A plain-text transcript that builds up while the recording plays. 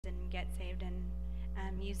get saved and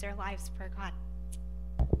use their lives for God.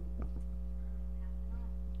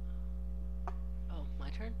 Oh, my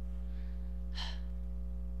turn?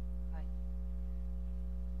 Hi.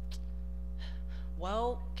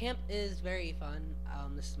 Well, camp is very fun.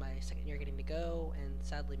 This is my second year getting to go, and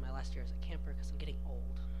sadly my last year as a camper because I'm getting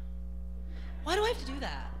old. Why do I have to do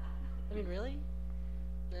that? I mean, really?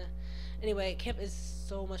 Nah. Anyway, camp is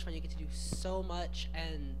so much fun. You get to do so much,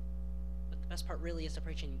 and but the best part really is the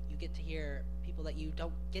preaching. You get to hear people that you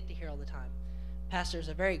don't get to hear all the time. Pastor's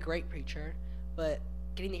a very great preacher, but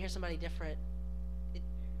getting to hear somebody different, it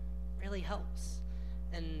really helps.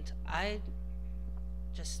 And I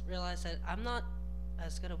just realized that I'm not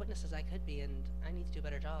as good a witness as I could be, and I need to do a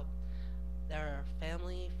better job. There are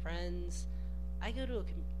family, friends. I go to a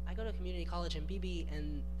community college in BB,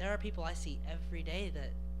 and there are people I see every day that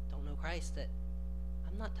don't know Christ that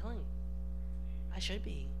I'm not telling. I should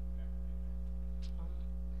be. Um,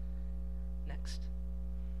 Next.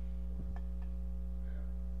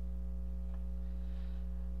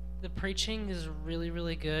 The preaching is really,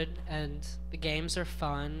 really good, and the games are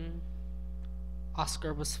fun.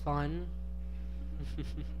 Oscar was fun.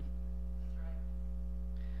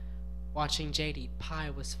 Watching Jade eat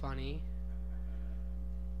pie was funny.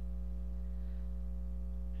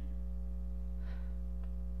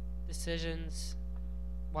 Decisions,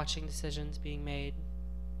 watching decisions being made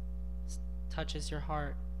touches your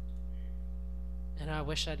heart. And I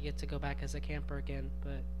wish I'd get to go back as a camper again,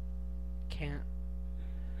 but can't.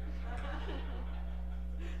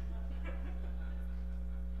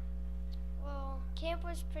 Well, camp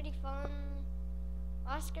was pretty fun.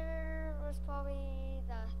 Oscar was probably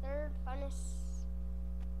the third funniest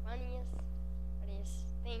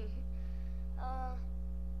thing.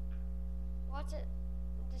 Lots of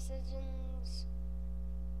decisions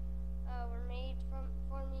were made for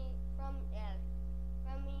me. I don't know.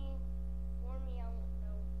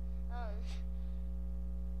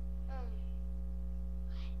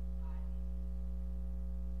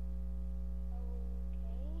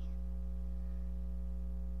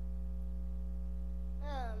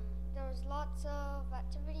 There was lots of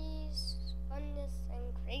activities, funness, and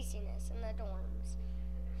craziness in the dorms.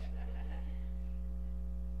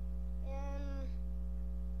 And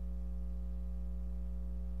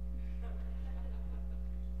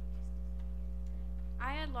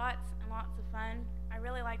I had lots and lots of fun. I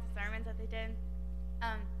really liked the sermons that they did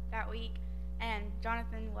that week. And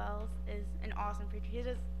Jonathan Wells is an awesome preacher. He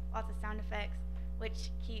does lots of sound effects,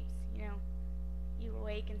 which keeps, you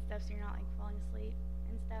awake and stuff so you're not like falling asleep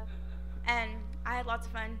and stuff. And I had lots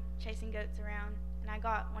of fun chasing goats around. And I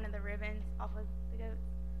got one of the ribbons off of the goats,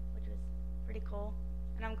 which was pretty cool.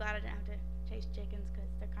 And I'm glad I didn't have to chase chickens because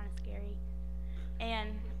they're kind of scary.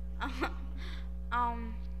 And, yeah.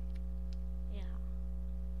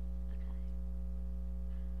 Okay.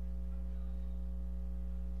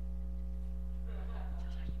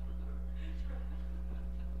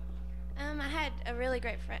 I had a really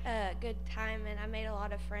good time, and I made a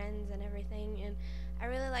lot of friends and everything. And I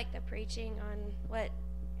really liked the preaching on what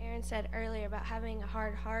Aaron said earlier about having a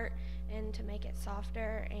hard heart and to make it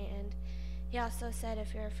softer. And he also said,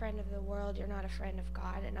 if you're a friend of the world, you're not a friend of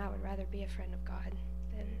God. And I would rather be a friend of God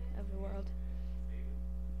than of the world.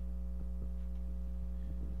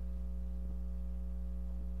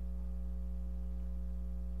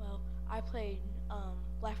 Well, I played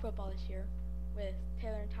flag football this year with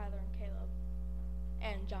Taylor and Tyler and Caleb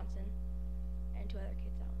and Johnson and two other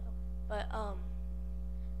kids I don't know. But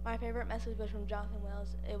my favorite message was from Jonathan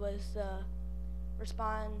Wells. It was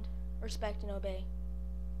respond, respect, and obey.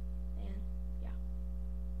 And yeah.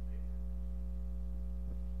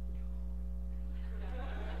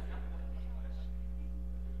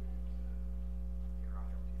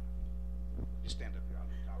 Just stand up here. I'll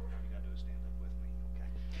do talk. All you gotta do is stand up with me. Okay.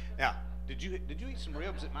 Now, did you eat some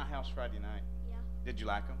ribs at my house Friday night? Yeah. Did you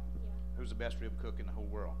like them? Yeah. Who's the best rib cook in the whole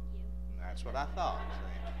world? You. That's what I thought.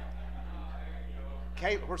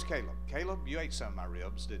 Caleb, where's Caleb? Caleb, you ate some of my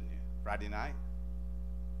ribs, didn't you? Friday night?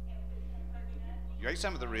 You ate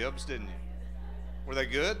some of the ribs, didn't you? Were they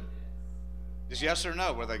good? Just yes or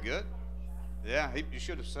no? Were they good? Yeah, you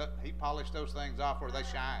should have. He polished those things off where they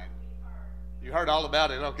shine. You heard all about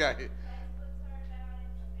it, okay?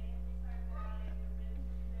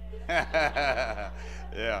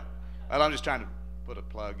 Yeah. Well, I'm just trying to put a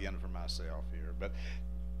plug in for myself here. But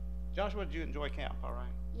Joshua, did you enjoy camp? All right.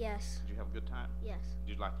 Yes. Did you have a good time? Yes.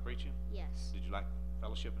 Did you like the preaching? Yes. Did you like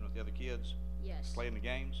fellowshipping with the other kids? Yes. Playing the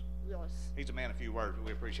games? Yes. He's a man of few words, but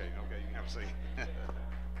we appreciate it. Okay, you can have a seat.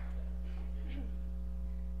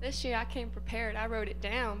 This year I came prepared. I wrote it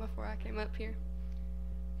down before I came up here.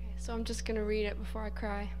 Okay, so I'm just going to read it before I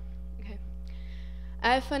cry.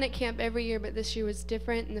 I have fun at camp every year, but this year was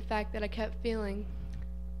different in the fact that I kept feeling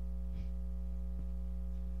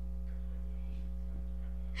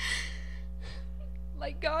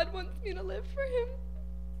like God wants me to live for Him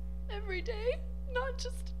every day, not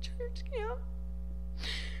just a church camp.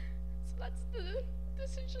 So that's the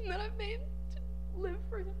decision that I've made, to live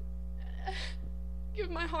for Him. Give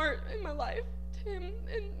my heart and my life to Him.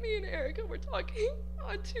 And me and Erica were talking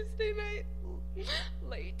on Tuesday night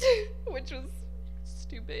late, which was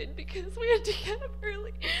stupid because we had to get up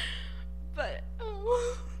early. But,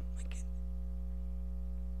 oh my goodness.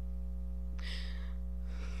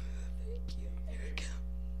 Thank you, Erica.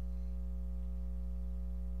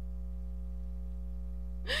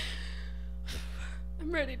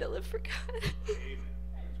 I'm ready to live for God.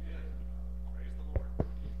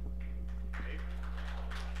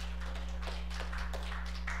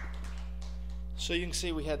 So you can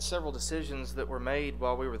see we had several decisions that were made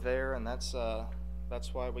while we were there, and that's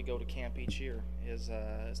why we go to camp each year, is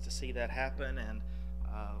to see that happen. And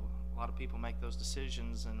a lot of people make those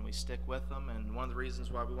decisions, and we stick with them. And one of the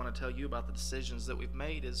reasons why we want to tell you about the decisions that we've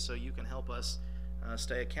made is so you can help us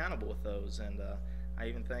stay accountable with those. And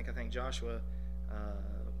I think Joshua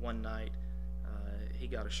one night he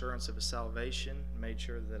got assurance of his salvation, made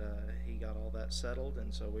sure that he got all that settled,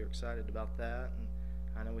 and so we were excited about that. And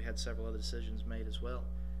I know we had several other decisions made as well,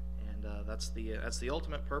 and that's the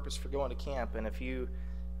ultimate purpose for going to camp. And if you,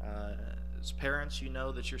 as parents, you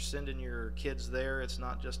know that you're sending your kids there, it's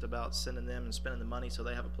not just about sending them and spending the money so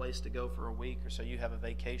they have a place to go for a week, or so you have a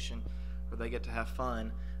vacation, or they get to have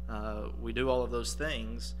fun. We do all of those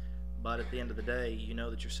things, but at the end of the day, you know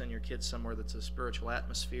that you're sending your kids somewhere that's a spiritual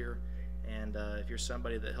atmosphere. And if you're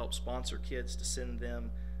somebody that helps sponsor kids to send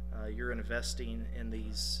them, you're investing in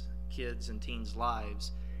these kids and teens'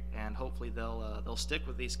 lives, and hopefully they'll stick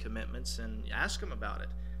with these commitments. And ask them about it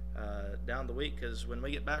down the week, because when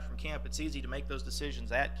we get back from camp, it's easy to make those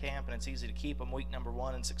decisions at camp, and it's easy to keep them week number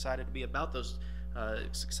one, and it's excited to be about those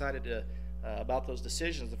about those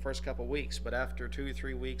decisions the first couple weeks. But after 2 or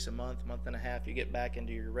 3 weeks, a month and a half, you get back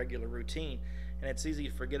into your regular routine, and it's easy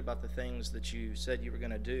to forget about the things that you said you were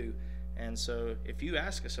going to do. And so if you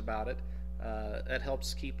ask us about it, that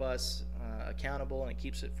helps keep us accountable, and it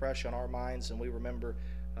keeps it fresh on our minds, and we remember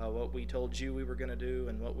what we told you we were going to do,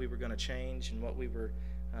 and what we were going to change, and what we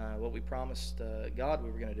promised God we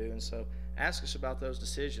were going to do. And so ask us about those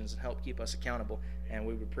decisions and help keep us accountable, and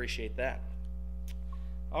we would appreciate that.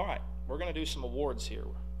 All right, we're going to do some awards here.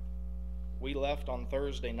 We left on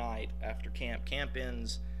Thursday night after camp. Camp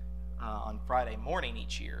ends on Friday morning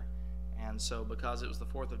each year, and so because it was the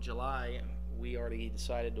 4th of July, we already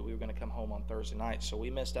decided that we were going to come home on Thursday night. So we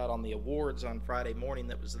missed out on the awards on Friday morning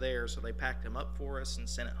that was there, so they packed them up for us and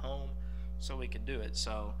sent it home so we could do it.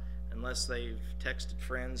 So unless they've texted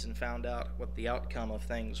friends and found out what the outcome of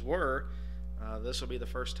things were, this will be the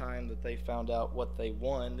first time that they found out what they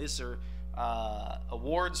won. These are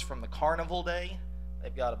awards from the Carnival Day.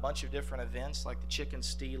 They've got a bunch of different events like the chicken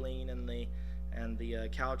stealing and the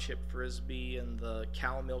cow chip frisbee and the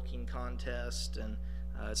cow milking contest. And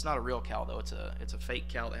it's not a real cow though; it's a fake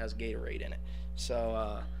cow that has Gatorade in it.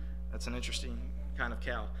 So that's an interesting kind of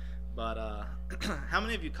cow. But how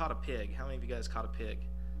many of you caught a pig? How many of you guys caught a pig?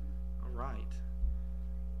 All right.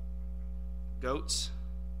 Goats.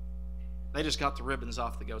 They just got the ribbons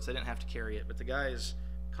off the goats. They didn't have to carry it. But the guys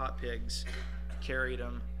caught pigs, carried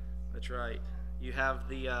them. That's right. You have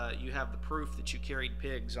the proof that you carried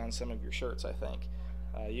pigs on some of your shirts, I think.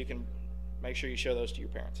 You can make sure you show those to your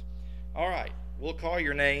parents. All right. We'll call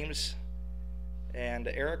your names. And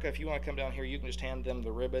Erica, if you want to come down here, you can just hand them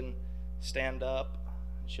the ribbon. Stand up.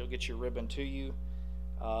 She'll get your ribbon to you.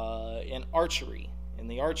 In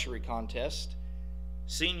the archery contest,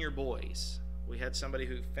 senior boys, we had somebody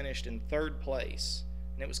who finished in 3rd place,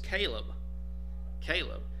 and it was Caleb.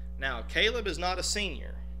 Now, Caleb is not a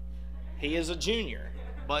senior. He is a junior,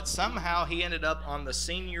 but somehow he ended up on the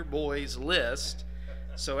senior boys list,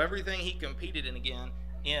 so everything he competed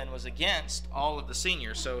in was against all of the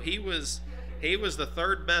seniors. So he was the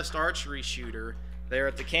 3rd best archery shooter there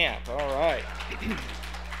at the camp. All right.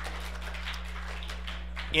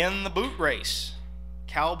 In the boot race,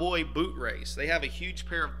 cowboy boot race, they have a huge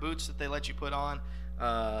pair of boots that they let you put on.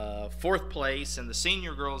 4th place in the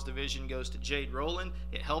senior girls division goes to Jade Rowland.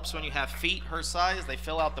 It helps when you have feet her size. They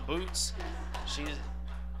fill out the boots. She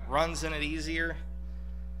runs in it easier.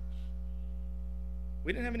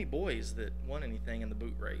 We didn't have any boys that won anything in the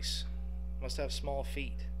boot race. Must have small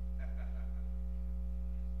feet.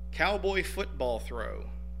 Cowboy football throw.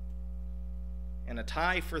 And a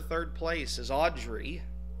tie for 3rd place is Audrey.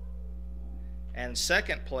 And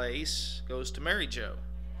 2nd place goes to Mary Jo.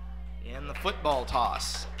 in the football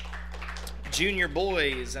toss. Junior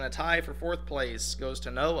boys in a tie for 4th place goes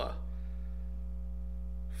to Noah.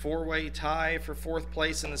 4-way tie for 4th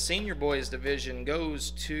place in the senior boys division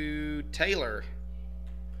goes to Taylor.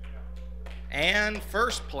 And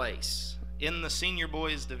 1st place in the senior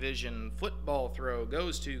boys division football throw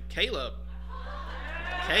goes to Caleb.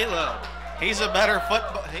 Caleb, he's a better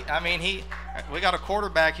football. We got a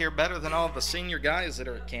quarterback here better than all the senior guys that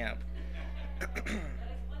are at camp.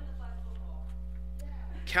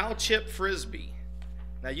 Cow chip frisbee.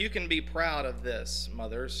 Now you can be proud of this,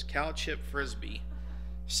 mothers. Cow chip frisbee.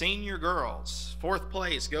 Senior girls, 4th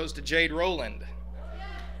place goes to Jade Rowland.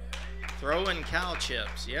 Throwing cow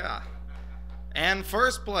chips, yeah. And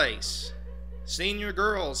 1st place, senior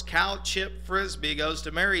girls, cow chip frisbee goes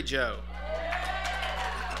to Mary Jo.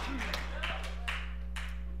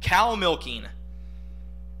 Cow milking.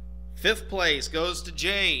 5th place goes to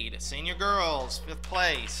Jade. Senior girls, 5th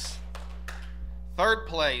place. 3rd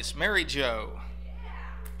place, Mary Jo.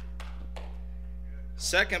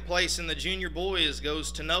 2nd place in the junior boys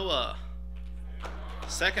goes to Noah.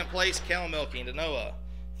 2nd place, cow milking to Noah.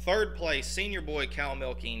 3rd place, senior boy cow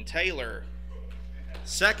milking, Taylor.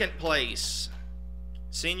 2nd place,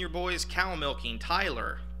 senior boys cow milking,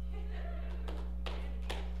 Tyler.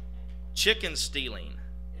 Chicken stealing.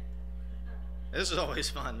 This is always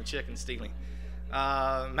fun, the chicken stealing.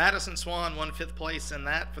 Madison Swan won 5th place in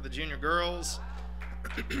that for the junior girls.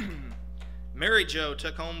 Mary Jo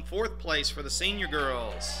took home 4th place for the senior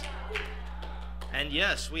girls. And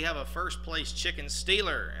yes, we have a 1st place chicken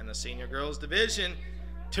stealer in the senior girls division.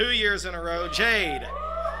 2 years in a row, Jade.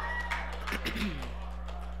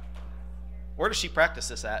 Where does she practice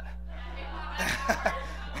this at?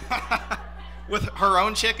 With her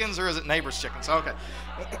own chickens, or is it neighbors' chickens? Okay.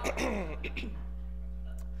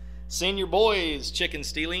 Senior boys chicken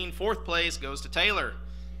stealing, 4th place goes to Taylor.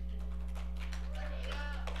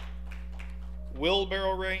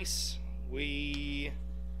 Wheelbarrow race, we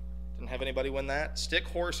didn't have anybody win that. Stick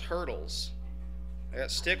horse hurdles. I got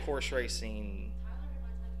stick horse racing.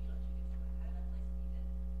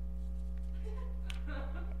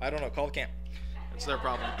 I don't know, call the camp. It's their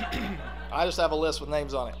problem. I just have a list with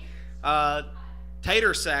names on it.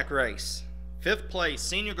 Tater sack race. 5th place,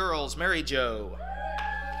 senior girls, Mary Jo.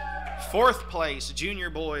 4th place, junior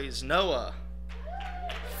boys, Noah.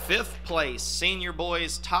 5th place, senior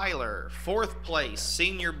boys, Tyler. 4th place,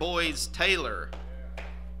 senior boys, Taylor.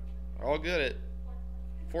 All good at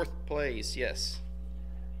 4th place, yes.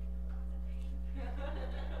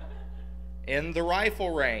 In the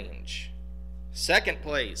rifle range, 2nd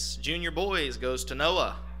place, junior boys, goes to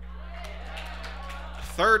Noah.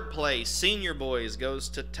 3rd place, senior boys, goes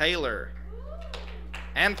to Taylor.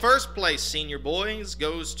 And 1st place, senior boys,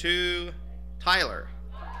 goes to Tyler.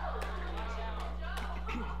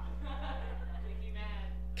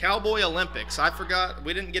 Cowboy Olympics. I forgot,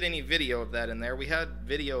 we didn't get any video of that in there. We had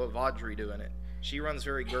video of Audrey doing it. She runs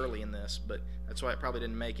very girly in this, but that's why it probably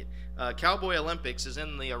didn't make it. Cowboy Olympics is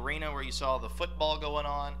in the arena where you saw the football going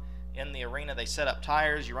on. In the arena, they set up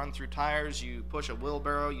tires. You run through tires. You push a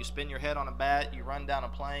wheelbarrow. You spin your head on a bat. You run down a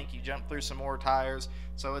plank. You jump through some more tires.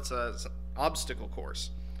 So it's an obstacle course.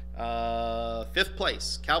 5th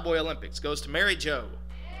place, Cowboy Olympics, goes to Mary Jo.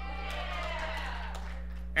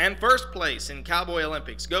 And 1st place in Cowboy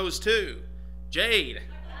Olympics goes to Jade.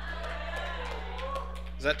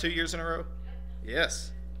 Is that 2 years in a row?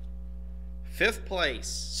 Yes. 5th place,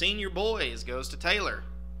 senior boys, goes to Taylor.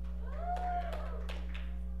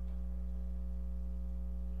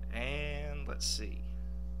 And let's see.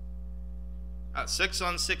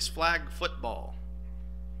 6-on-6 flag football.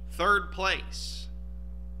 3rd place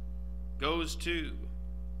goes to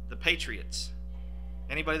the Patriots.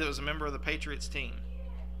 Anybody that was a member of the Patriots team?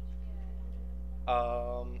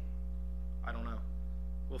 I don't know.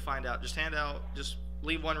 We'll find out. Just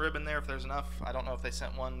leave one ribbon there if there's enough. I don't know if they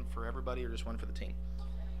sent one for everybody or just one for the team.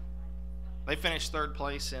 They finished 3rd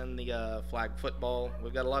place in the flag football.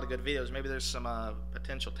 We've got a lot of good videos. Maybe there's some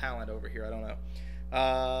potential talent over here. I don't know.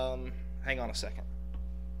 Hang on a second.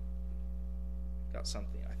 Got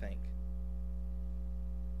something, I think.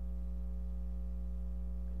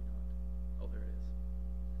 Maybe not. Oh, there it is.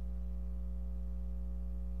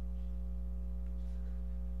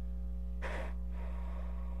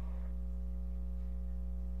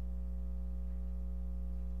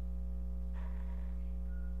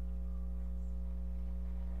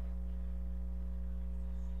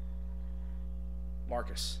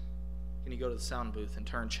 Marcus, can you go to the sound booth and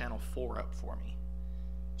turn channel 4 up for me?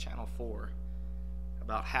 Channel 4,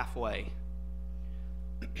 about halfway.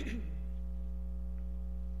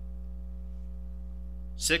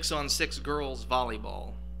 6-on-6 girls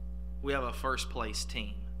volleyball. we have a first place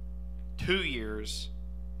team 2 years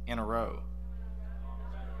in a row.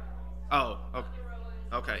 Oh,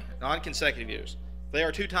 okay. Non-consecutive years. They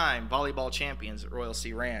are 2-time volleyball champions at Royal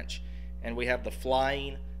Sea Ranch, and we have the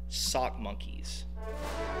Flying Sock Monkeys.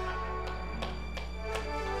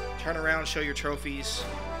 Turn around, show your trophies.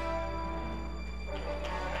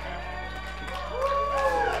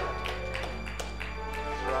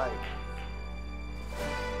 Right.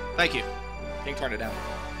 Thank you. You can turn it down.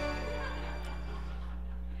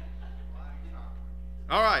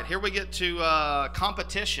 All right, here we get to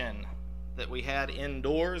competition that we had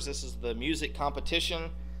indoors. This is the music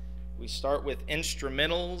competition. We start with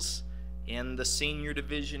instrumentals. In the senior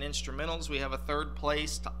division instrumentals, we have a 3rd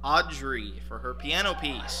place to Audrey for her piano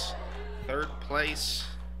piece. 3rd place.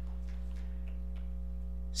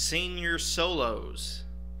 Senior solos.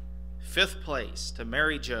 5th place to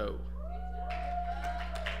Mary Jo.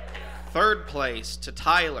 3rd place to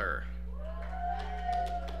Tyler.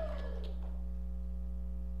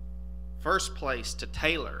 1st place to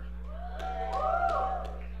Taylor.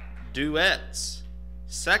 Duets.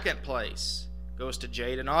 2nd place goes to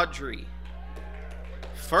Jade and Audrey.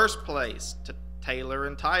 1st place to Taylor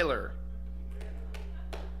and Tyler.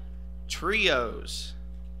 Trios.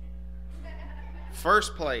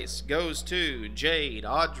 1st place goes to Jade,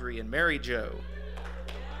 Audrey, and Mary Jo.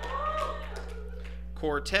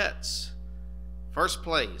 Quartets. 1st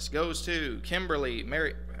place goes to Kimberly,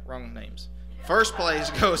 Mary, wrong names. 1st place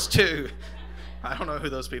goes to, I don't know who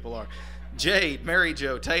those people are, Jade, Mary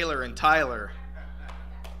Jo, Taylor, and Tyler.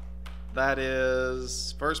 That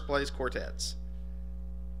is 1st place quartets.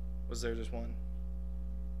 Was there just one?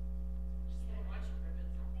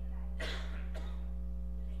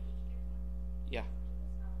 Yeah.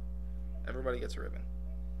 Everybody gets a ribbon.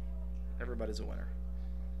 Everybody's a winner.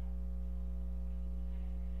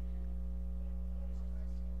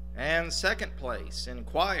 And 2nd place in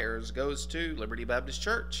choirs goes to Liberty Baptist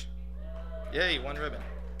Church. Yay, 1 ribbon.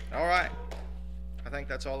 All right. I think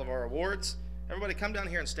that's all of our awards. Everybody come down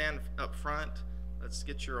here and stand up front. Let's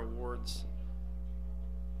get your awards.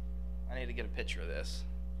 I need to get a picture of this.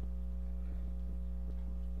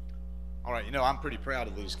 All right, I'm pretty proud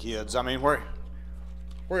of these kids. I mean, where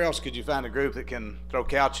else could you find a group that can throw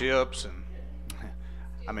cow chips? And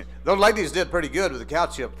I mean, those ladies did pretty good with the cow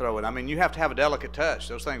chip throwing. I mean, you have to have a delicate touch.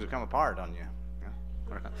 Those things will come apart on you.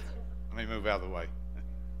 Yeah? Let me move out of the way.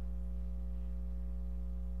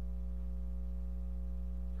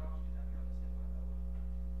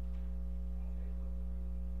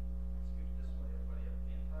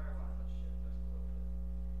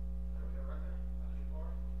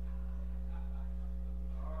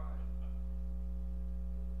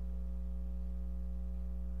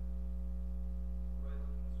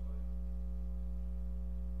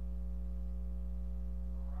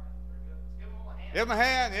 Give them a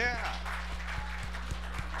hand, yeah.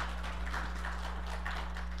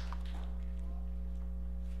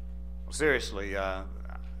 Well, seriously,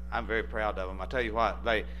 I'm very proud of them. I tell you what,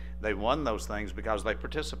 they won those things because they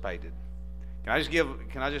participated. Can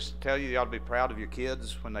I just tell you ought to be proud of your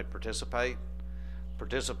kids when they participate?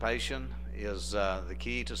 Participation is the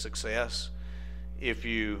key to success.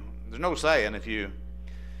 There's no saying,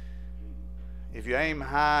 if you aim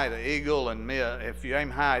high at an eagle and miss,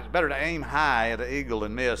 it's better to aim high at an eagle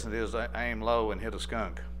and miss than it is to aim low and hit a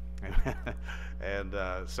skunk. And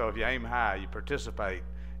so if you aim high, you participate,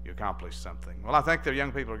 you accomplish something. Well, I think the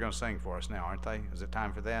young people are going to sing for us now, aren't they? Is it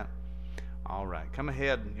time for that? All right. Come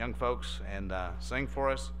ahead, young folks, and sing for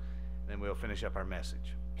us, then we'll finish up our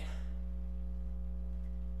message.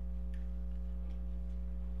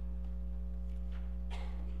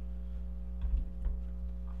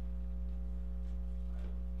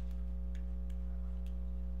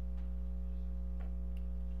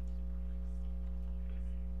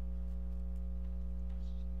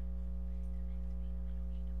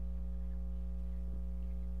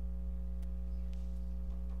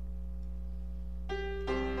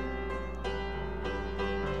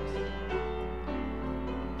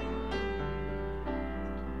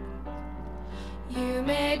 You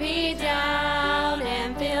may be down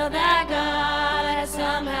and feel that God has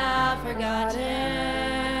somehow forgotten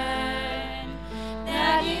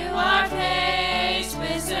that you are faced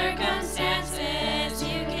with circumstances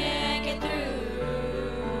you can't get through.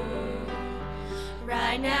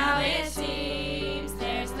 Right now it seems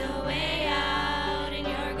there's no way out and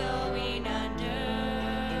you're going under.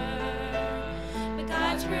 But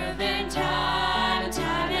God's proven time and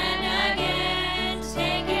time and again to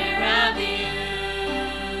take care of you.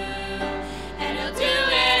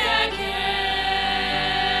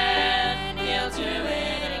 He'll do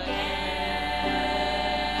it again.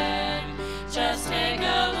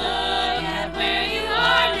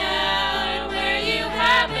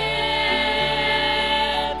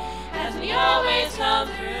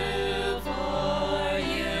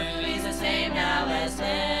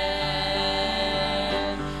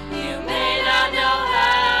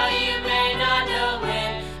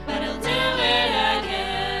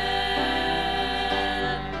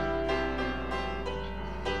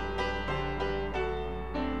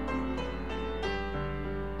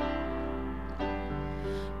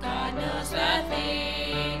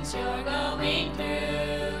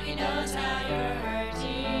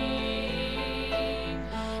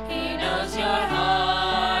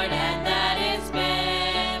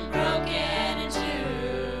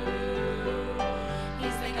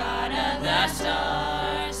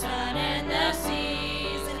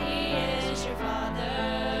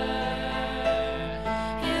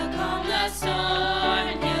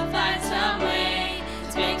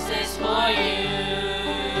 you.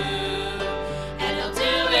 And he'll do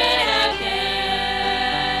it again.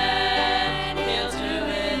 He'll do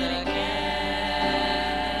it again.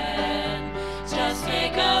 Just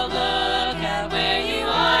take a look at where you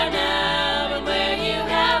are now and where you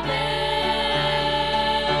have been.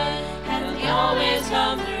 And he always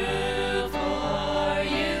come through for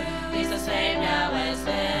you. He's the same now as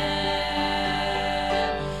then.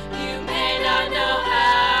 You may not know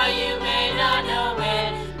how, you may not know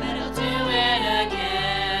when, but he'll do it again.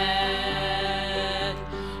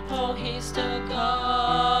 Oh, he's still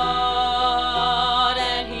God,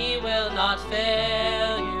 and he will not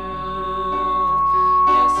fail you.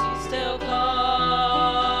 Yes, he's still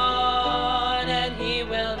God, and he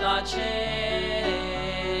will not change.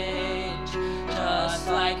 Just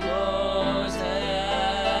like Moses,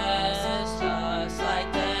 just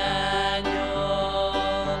like Daniel,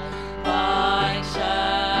 like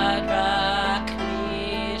Shadrach,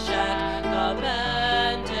 Meshach,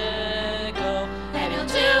 Abednego, and he'll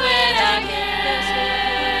do it again.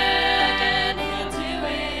 He'll do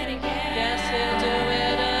it again. Yes, he'll do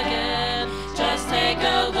it again. Just take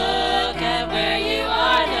a look at where you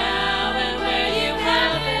are now and where you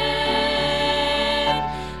have been.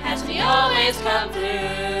 As we always come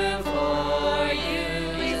through for you,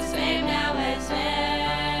 he's the same now as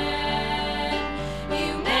then.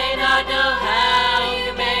 You may not know how,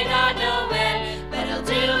 you may not know when, but he'll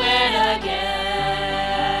do it again.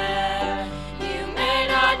 You may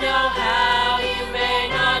not know how, you may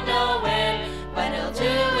not know when, but he'll do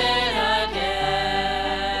it again.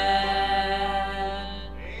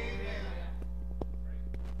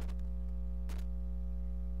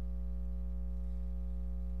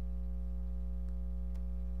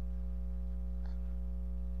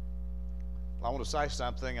 I want to say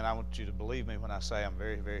something, and I want you to believe me when I say I'm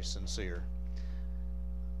very, very sincere.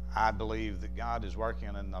 I believe that God is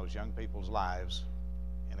working in those young people's lives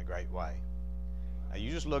in a great way. Now, you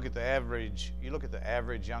just look at the average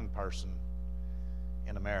young person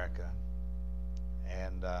in America,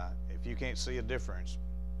 and if you can't see a difference,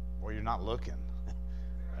 well, you're not looking.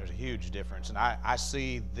 There's a huge difference, and I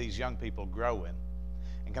see these young people growing.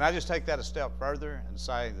 And can I just take that a step further and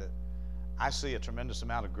say that I see a tremendous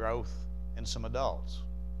amount of growth in some adults.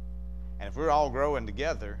 And if we're all growing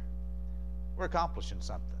together, we're accomplishing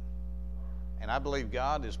something. And I believe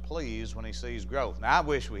God is pleased when he sees growth. Now, I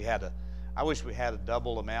wish we had a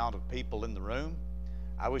double amount of people in the room.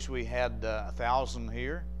 I wish we had 1,000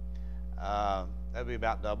 here. That'd be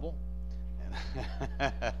about double.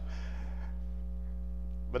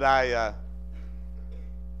 But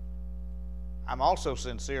I'm also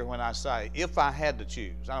sincere when I say, if I had to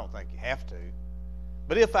choose, I don't think you have to,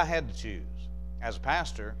 but if I had to choose, as a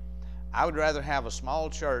pastor, I would rather have a small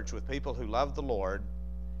church with people who love the Lord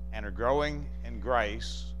and are growing in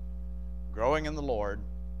grace, growing in the Lord,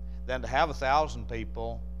 than to have 1,000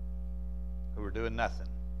 people who are doing nothing.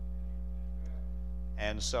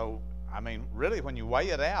 And so, I mean, really, when you weigh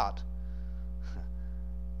it out,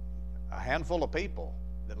 a handful of people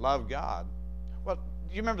that love God. Well,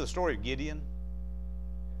 do you remember the story of Gideon?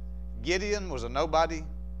 Gideon was a nobody,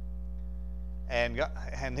 and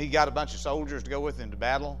he got a bunch of soldiers to go with him to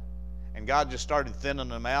battle, and God just started thinning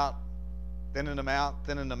them out. And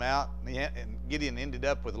Gideon ended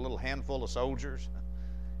up with a little handful of soldiers,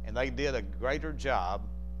 and they did a greater job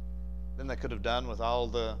than they could have done with all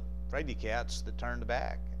the fraidy cats that turned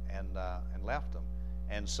back and left them.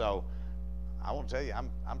 And so I want to tell you,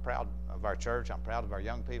 I'm proud of our church. I'm proud of our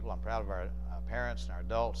young people. I'm proud of our parents and our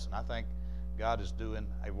adults, and I think God is doing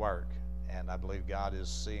a work, and I believe God is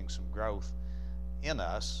seeing some growth in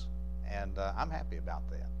us, and I'm happy about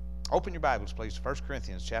that. Open your Bibles, please, to 1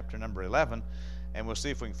 Corinthians chapter number 11, and we'll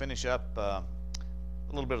see if we can finish up a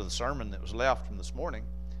little bit of the sermon that was left from this morning.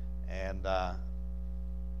 And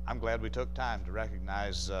I'm glad we took time to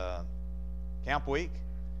recognize Camp Week,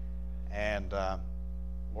 and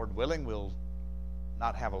Lord willing, we'll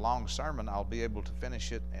not have a long sermon. I'll be able to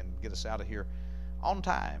finish it and get us out of here on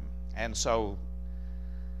time. And so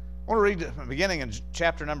I want to read beginning in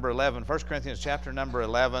chapter number 11, 1 Corinthians chapter number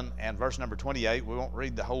 11 and verse number 28. We won't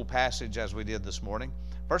read the whole passage as we did this morning.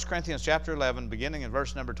 1 Corinthians chapter 11, beginning in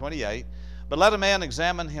verse number 28. But let a man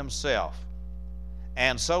examine himself,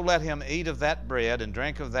 and so let him eat of that bread and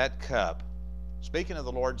drink of that cup. Speaking of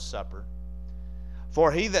the Lord's Supper.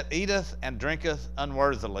 For he that eateth and drinketh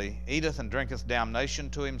unworthily eateth and drinketh damnation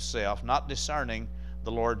to himself, not discerning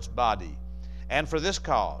the Lord's body. And for this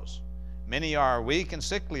cause many are weak and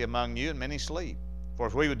sickly among you, and many sleep. For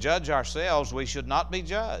if we would judge ourselves, we should not be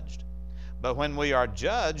judged. But when we are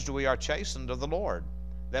judged, we are chastened of the Lord,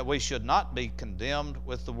 that we should not be condemned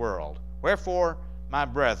with the world. Wherefore, my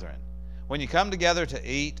brethren, When you come together to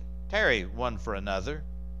eat, tarry one for another.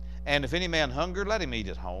 And if any man hunger, let him eat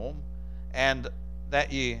at home, and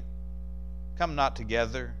that ye come not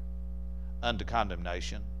together unto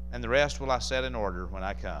condemnation. And the rest will I set in order when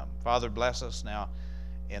I come. Father, bless us now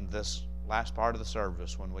in this last part of the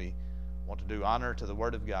service when we want to do honor to the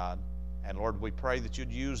Word of God. And Lord, we pray that you'd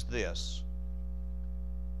use this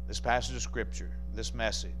passage of Scripture, this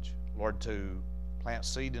message, Lord, to plant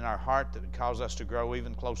seed in our heart that would cause us to grow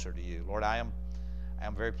even closer to you. Lord, I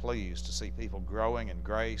am very pleased to see people growing in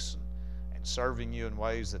grace and serving you in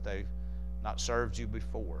ways that they've not served you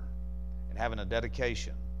before, and having a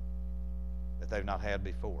dedication that they've not had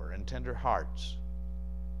before, and tender hearts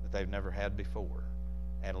that they've never had before.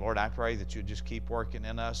 And Lord, I pray that you just keep working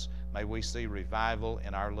in us. May we see revival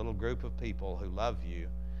in our little group of people who love you.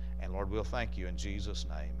 And Lord, we'll thank you in Jesus'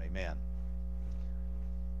 name. Amen.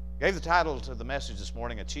 Gave the title to the message this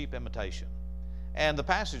morning, A Cheap Imitation. And the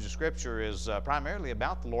passage of Scripture is primarily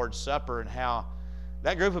about the Lord's Supper and how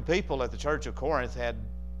that group of people at the church of Corinth had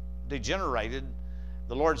degenerated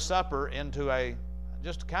the Lord's Supper into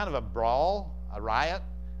just kind of a brawl, a riot,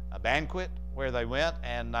 a banquet where they went,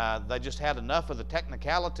 and they just had enough of the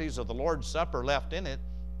technicalities of the Lord's Supper left in it,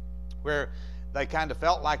 where they kind of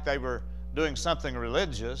felt like they were doing something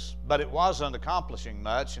religious, but it wasn't accomplishing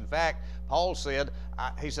much. In fact, Paul said,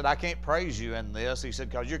 he said, I can't praise you in this. He said,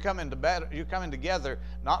 because you're coming together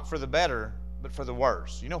not for the better, but for the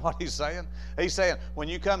worse. You know what he's saying? He's saying, when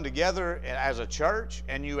you come together as a church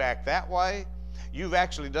and you act that way, you've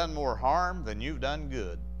actually done more harm than you've done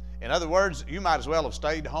good. In other words, you might as well have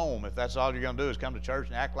stayed home if that's all you're going to do is come to church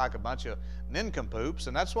and act like a bunch of nincompoops,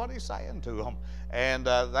 and that's what he's saying to them. And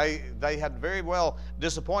they had very well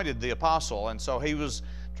disappointed the apostle, and so he was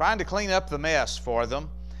trying to clean up the mess for them.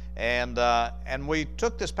 And we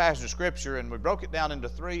took this passage of Scripture and we broke it down into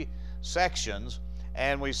 3 sections,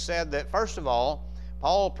 and we said that, first of all,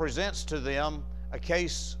 Paul presents to them a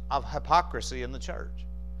case of hypocrisy in the church.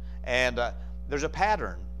 And there's a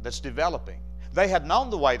pattern that's developing. They had known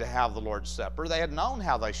the way to have the Lord's Supper. They had known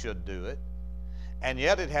how they should do it. And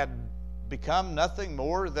yet it had become nothing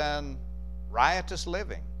more than riotous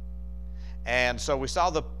living. And so we saw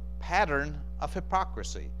the pattern of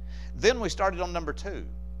hypocrisy. Then we started on number 2,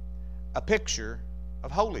 a picture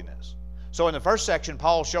of holiness. So in the first section,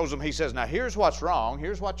 Paul shows them, he says, now here's what's wrong.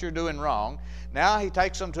 Here's what you're doing wrong. Now he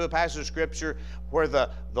takes them to a passage of Scripture where the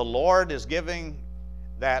Lord is giving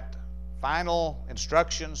that final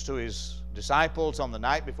instructions to his disciples on the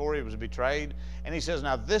night before he was betrayed. And he says,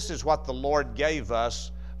 now this is what the Lord gave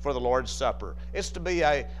us for the Lord's Supper. It's to be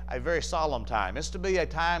a very solemn time. It's to be a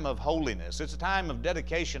time of holiness. It's a time of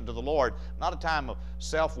dedication to the Lord, not a time of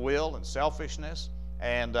self-will and selfishness.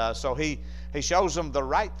 And so he shows them the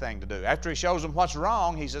right thing to do. After he shows them what's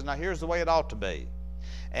wrong, he says, now here's the way it ought to be.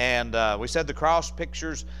 And we said the cross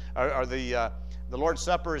pictures, or the Lord's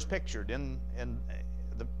Supper is pictured in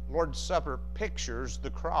the Lord's Supper pictures the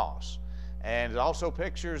cross. And it also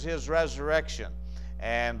pictures his resurrection.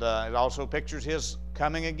 And it also pictures his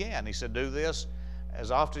coming again. He said, do this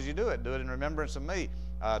as often as you do it. Do it in remembrance of me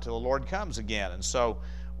till the Lord comes again. And so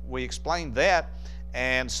we explained that.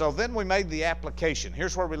 And so then we made the application.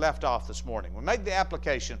 Here's where we left off this morning. We made the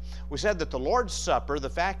application. We said that the Lord's Supper, the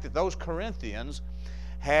fact that those Corinthians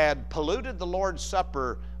had polluted the Lord's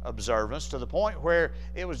Supper observance to the point where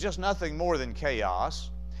it was just nothing more than chaos,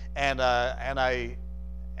 and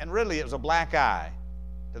really it was a black eye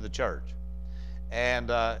to the church. And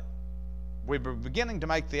we were beginning to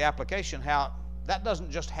make the application how that doesn't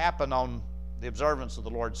just happen on the observance of the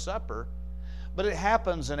Lord's Supper, but it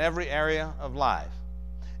happens in every area of life.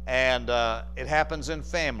 And it happens in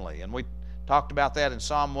family. And we talked about that in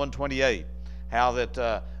Psalm 128, how that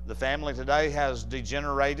the family today has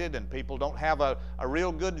degenerated and people don't have a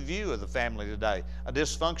real good view of the family today. A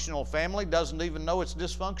dysfunctional family doesn't even know it's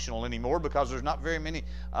dysfunctional anymore because there's not very many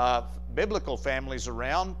biblical families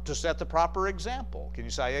around to set the proper example. Can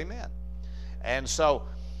you say amen? And so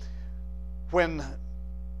when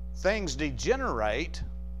things degenerate,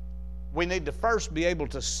 we need to first be able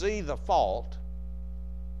to see the fault.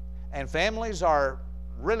 And families are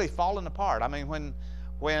really falling apart. I mean,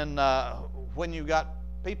 when you've got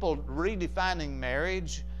people redefining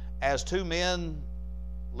marriage as 2 men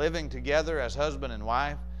living together as husband and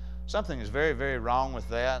wife, something is very, very wrong with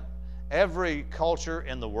that. Every culture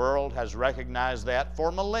in the world has recognized that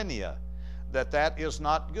for millennia, that is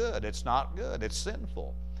not good. It's not good. It's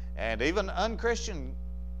sinful. And even unchristian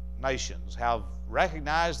nations have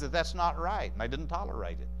recognized that that's not right, and they didn't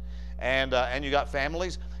tolerate it. And you got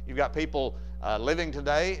families, you've got people living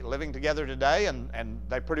together today, and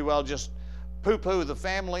they pretty well just poo-poo the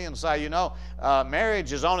family and say,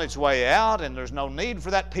 marriage is on its way out and there's no need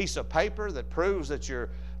for that piece of paper that proves that you're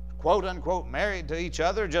quote-unquote married to each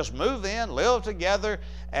other. Just move in, live together,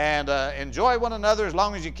 and enjoy one another as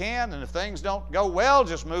long as you can. And if things don't go well,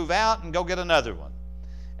 just move out and go get another one.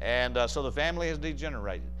 And so the family has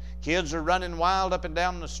degenerated. Kids are running wild up and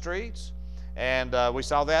down the streets. And we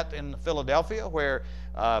saw that in Philadelphia, where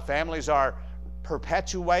families are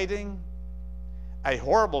perpetuating a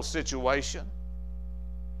horrible situation.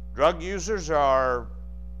 Drug users are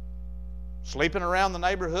sleeping around the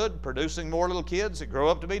neighborhood, producing more little kids that grow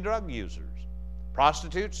up to be drug users,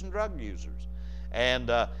 prostitutes and drug users.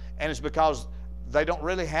 And it's because they don't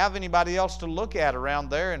really have anybody else to look at around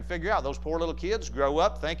there and figure out. Those poor little kids grow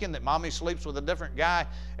up thinking that mommy sleeps with a different guy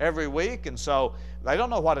every week, and so they don't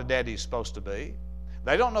know what a daddy's supposed to be.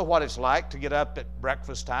 They don't know what it's like to get up at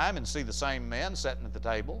breakfast time and see the same men sitting at the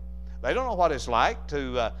table. They don't know what it's like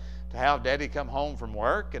to have daddy come home from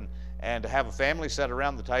work and to have a family sit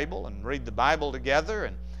around the table and read the Bible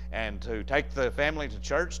together and to take the family to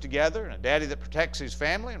church together, and a daddy that protects his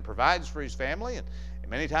family and provides for his family. And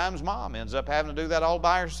many times mom ends up having to do that all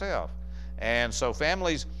by herself. And so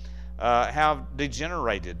families have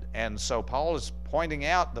degenerated. And so Paul is pointing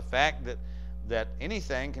out the fact that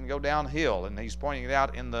anything can go downhill, and he's pointing it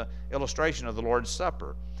out in the illustration of the Lord's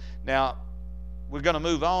Supper. Now, we're going to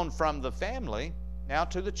move on from the family now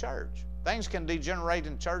to the church. Things can degenerate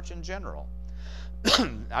in church in general.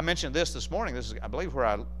 I mentioned this morning. This is, I believe, where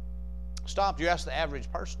I stopped. You ask the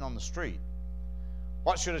average person on the street,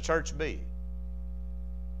 what should a church be?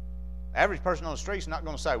 The average person on the street is not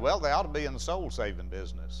going to say, well, they ought to be in the soul-saving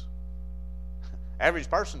business. Average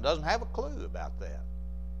person doesn't have a clue about that.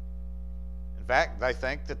 In fact, they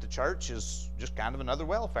think that the church is just kind of another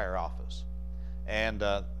welfare office. And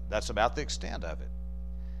that's about the extent of it.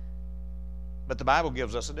 But the Bible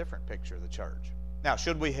gives us a different picture of the church. Now,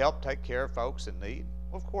 should we help take care of folks in need?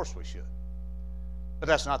 Well, of course we should. But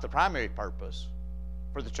that's not the primary purpose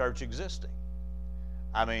for the church existing.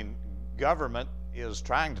 I mean, government is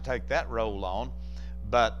trying to take that role on,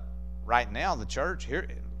 but right now the church, here,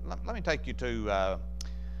 let me take you to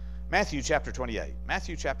Matthew chapter 28.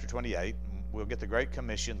 Matthew chapter 28, we'll get the Great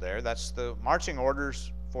Commission there. That's the marching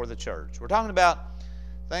orders for the church. We're talking about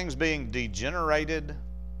things being degenerated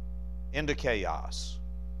into chaos.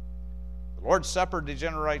 The Lord's Supper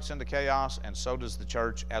degenerates into chaos, and so does the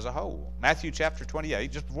church as a whole. Matthew chapter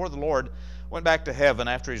 28, just before the Lord went back to heaven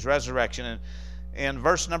after his resurrection, and in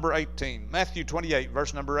verse number 18, Matthew 28,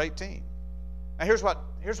 verse number 18. Now here's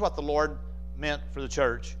what the Lord meant for the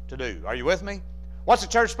church to do. Are you with me? What's the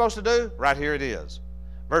church supposed to do? Right here it is.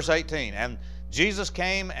 Verse 18, and Jesus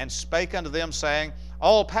came and spake unto them, saying,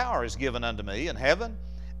 all power is given unto me in heaven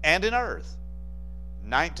and in earth.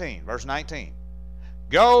 19, verse 19.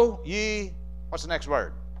 Go ye, what's the next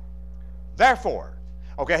word? Therefore.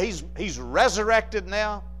 Okay, he's resurrected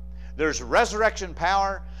now. There's resurrection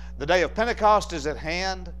power. The day of Pentecost is at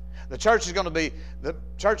hand. The church is going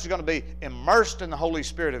to be immersed in the Holy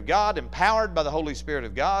Spirit of God, empowered by the Holy Spirit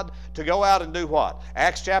of God to go out and do what?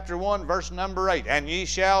 Acts chapter 1, verse number 8. And ye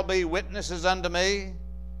shall be witnesses unto me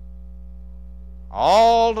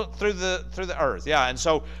all through the earth. Yeah, and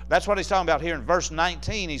so that's what he's talking about here in verse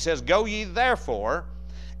 19. He says, go ye therefore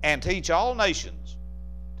and teach all nations.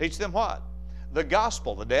 Teach them what? The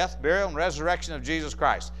gospel, the death, burial, and resurrection of Jesus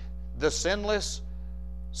Christ. The sinless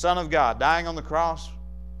Son of God dying on the cross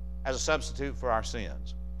as a substitute for our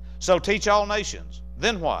sins. So teach all nations.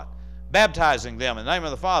 Then what? Baptizing them in the name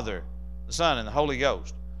of the Father, the Son, and the Holy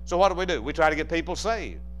Ghost. So what do? We try to get people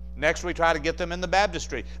saved. Next, we try to get them in the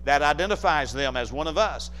baptistry. That identifies them as one of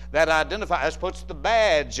us. That puts the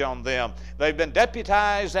badge on them. They've been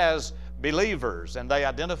deputized as believers, and they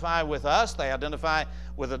identify with us. They identify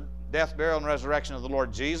with the death, burial, and resurrection of the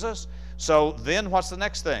Lord Jesus. So then what's the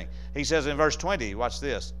next thing? He says in verse 20, watch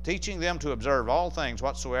this, teaching them to observe all things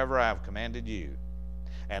whatsoever I have commanded you.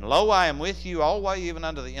 And lo, I am with you always, even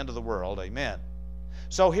unto the end of the world. Amen.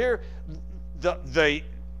 So here, the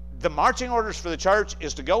marching orders for the church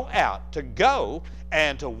is to go out, to go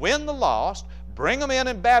and to win the lost, bring them in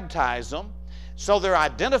and baptize them, so they're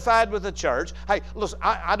identified with the church. Hey, listen,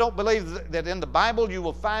 I don't believe that in the Bible you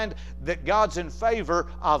will find that God's in favor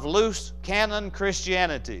of loose cannon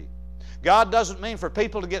Christianity. God doesn't mean for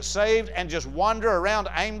people to get saved and just wander around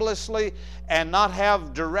aimlessly and not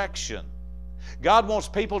have direction. God wants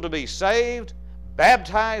people to be saved,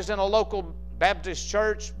 baptized in a local Baptist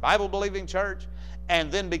church, Bible-believing church,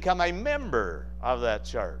 and then become a member of that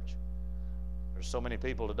church. There's so many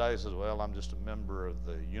people today who say, well, I'm just a member of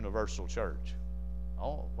the Universal Church.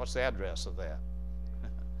 Oh, what's the address of that?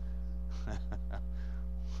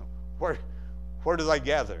 where do they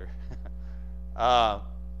gather? God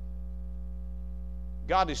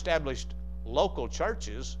established local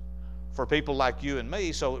churches for people like you and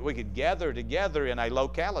me so that we could gather together in a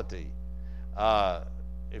locality.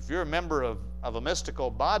 If you're a member of a mystical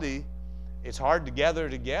body, it's hard to gather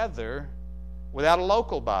together without a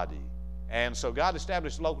local body. And so God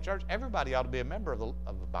established a local church. Everybody ought to be a member of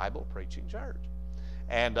a Bible preaching church.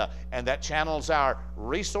 And that channels our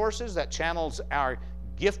resources, that channels our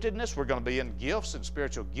giftedness. We're going to be in gifts and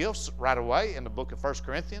spiritual gifts right away in the book of 1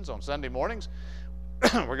 Corinthians on Sunday mornings.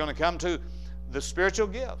 We're going to come to the spiritual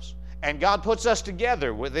gifts. And God puts us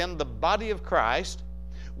together within the body of Christ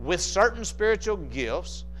with certain spiritual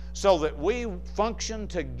gifts so that we function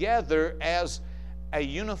together as a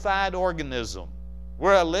unified organism.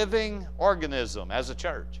 We're a living organism as a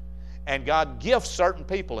church. And God gifts certain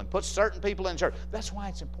people and puts certain people in church. That's why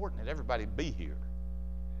it's important that everybody be here.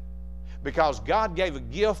 Because God gave a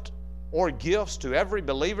gift or gifts to every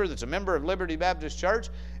believer that's a member of Liberty Baptist Church.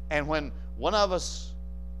 And when one of us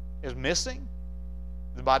is missing,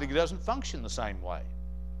 the body doesn't function the same way.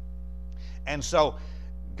 And so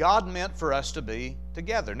God meant for us to be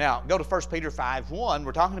together. Now, go to 1 Peter 5:1.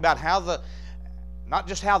 We're talking about not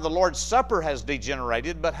just how the Lord's Supper has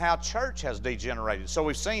degenerated, but how church has degenerated. So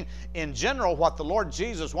we've seen in general what the Lord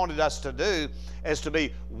Jesus wanted us to do is to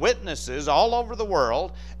be witnesses all over the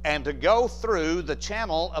world and to go through the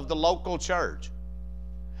channel of the local church.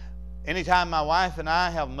 Anytime my wife and I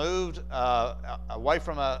have moved away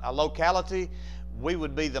from a locality, we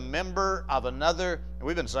would be the member of another.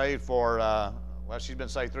 We've been saved for, well, she's been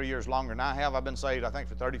saved 3 years longer than I have. I've been saved, I think,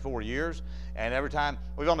 for 34 years. And every time,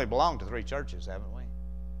 we've only belonged to 3 churches, haven't we?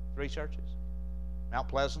 3 churches. Mount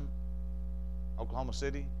Pleasant, Oklahoma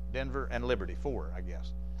City, Denver, and Liberty. 4, I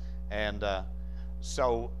guess. And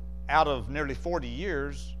so out of nearly 40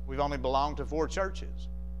 years, we've only belonged to 4 churches.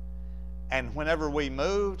 And whenever we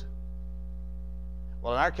moved,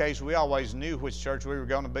 well, in our case, we always knew which church we were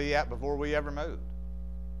going to be at before we ever moved.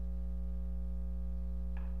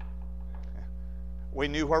 We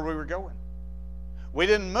knew where we were going. We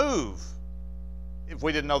didn't move if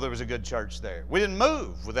we didn't know there was a good church there. We didn't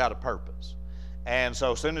move without a purpose. And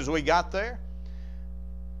so as soon as we got there,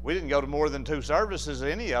 we didn't go to more than 2 services,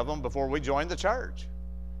 any of them, before we joined the church.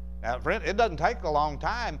 Now, friend, it doesn't take a long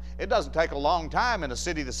time. It doesn't take a long time in a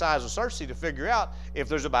city the size of Searcy to figure out if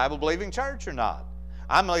there's a Bible-believing church or not.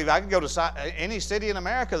 I believe I could go to any city in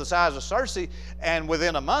America the size of Searcy, and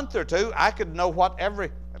within a month or 2, I could know what a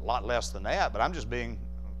lot less than that, but I'm just being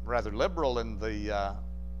rather liberal in the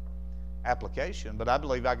application. But I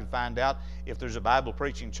believe I could find out if there's a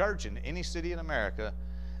Bible-preaching church in any city in America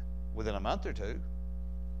within a month or 2,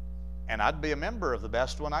 and I'd be a member of the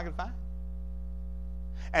best one I could find.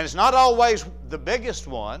 And it's not always the biggest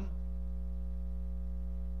one.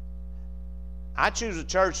 I choose a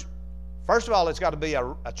church. First of all, it's got to be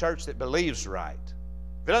a church that believes right.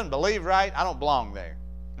 If it doesn't believe right, I don't belong there.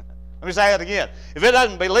 Let me say that again. If it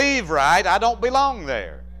doesn't believe right, I don't belong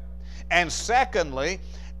there. And secondly,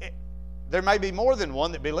 there may be more than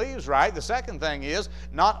one that believes right. The second thing is,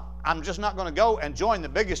 I'm just not going to go and join the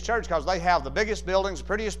biggest church because they have the biggest buildings, the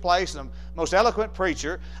prettiest place, and the most eloquent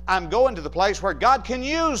preacher. I'm going to the place where God can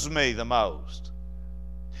use me the most.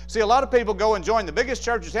 See, a lot of people go and join the biggest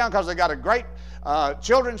church in town because they got a great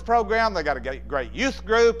children's program, they got a great youth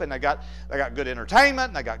group, and they got good entertainment,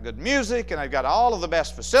 and they got good music, and they've got all of the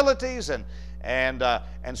best facilities, and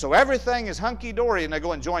so everything is hunky-dory, and they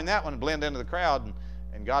go and join that one and blend into the crowd,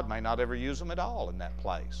 and God may not ever use them at all in that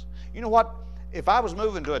place. You know what? If I was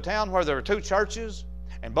moving to a town where there were 2 churches,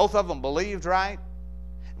 and both of them believed right,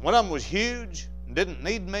 one of them was huge and didn't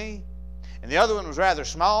need me, and the other one was rather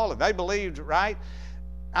small, and they believed right,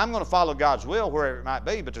 I'm going to follow God's will wherever it might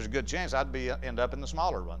be, but there's a good chance I'd end up in the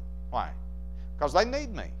smaller one. Why? Because they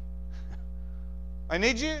need me. They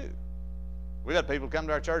need you. We've had people come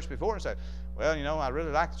to our church before and say, well, you know, I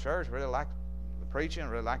really like the church, I really like the preaching, I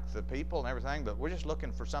really like the people and everything, but we're just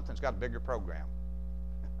looking for something that's got a bigger program.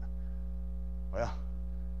 Well,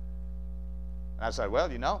 and I say, well,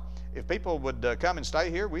 you know, if people would come and stay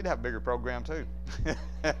here, we'd have a bigger program too.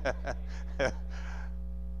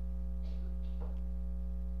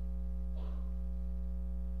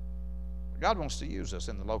 God wants to use us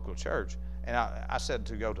in the local church. And I said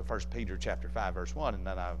to go to 1 Peter chapter 5, verse 1, and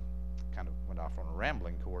then I kind of went off on a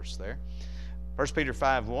rambling course there. 1 Peter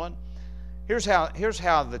 5:1. Here's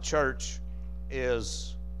how the church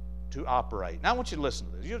is to operate. Now I want you to listen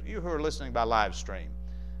to this. You who are listening by live stream,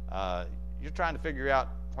 you're trying to figure out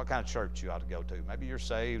what kind of church you ought to go to. Maybe you're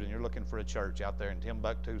saved and you're looking for a church out there in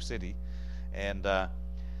Timbuktu City. And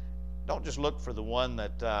don't just look for the one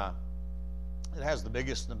that It has the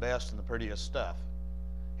biggest and the best and the prettiest stuff.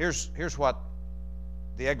 Here's what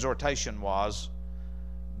the exhortation was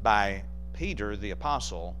by Peter the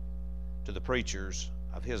apostle to the preachers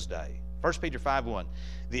of his day. 1 Peter 5:1.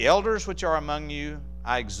 The elders which are among you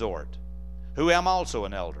I exhort, who am also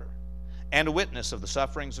an elder, and a witness of the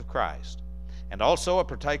sufferings of Christ, and also a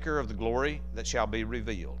partaker of the glory that shall be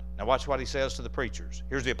revealed. Now watch what he says to the preachers.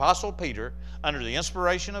 Here's the apostle Peter, under the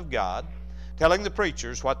inspiration of God, telling the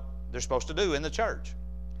preachers what they're supposed to do in the church.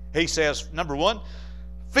 He says, number one,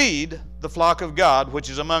 feed the flock of God which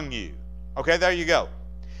is among you. Okay, there you go.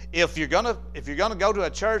 If you're gonna go to a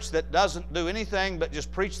church that doesn't do anything but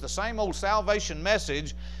just preach the same old salvation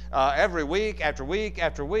message every week after week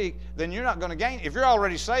after week, then you're not going to gain. If you're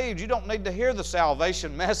already saved, you don't need to hear the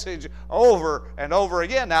salvation message over and over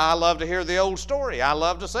again. Now, I love to hear the old story. I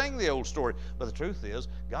love to sing the old story. But the truth is,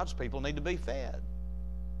 God's people need to be fed.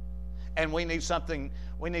 And we need something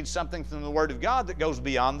from the Word of God that goes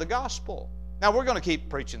beyond the gospel. Now, we're going to keep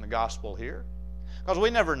preaching the gospel here, because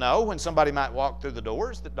we never know when somebody might walk through the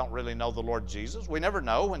doors that don't really know the Lord Jesus. We never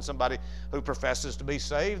know when somebody who professes to be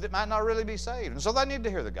saved that might not really be saved. And so they need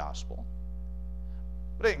to hear the gospel.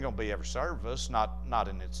 But it ain't going to be every service, not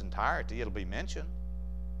in its entirety. It'll be mentioned.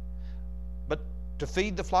 But to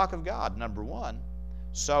feed the flock of God, number one.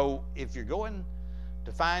 So if you're going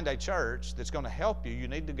to find a church that's going to help you, you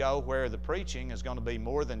need to go where the preaching is going to be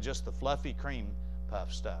more than just the fluffy cream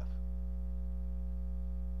puff stuff.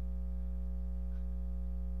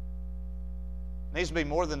 It needs to be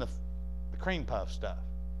more than the cream puff stuff,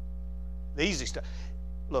 the easy stuff.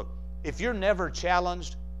 Look, if you're never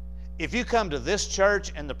challenged, if you come to this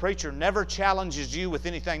church and the preacher never challenges you with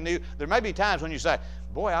anything new, there may be times when you say,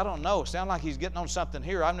 boy, I don't know, it sounds like he's getting on something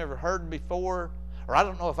here I've never heard before, or I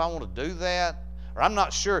don't know if I want to do that, or I'm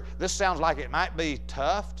not sure, this sounds like it might be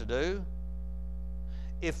tough to do.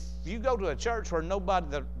 If you go to a church where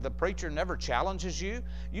the preacher never challenges you,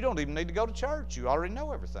 you don't even need to go to church. You already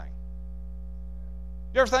know everything.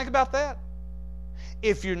 You ever think about that?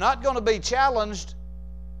 If you're not going to be challenged,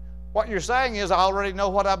 what you're saying is, I already know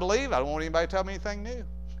what I believe. I don't want anybody to tell me anything new.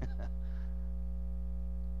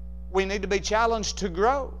 We need to be challenged to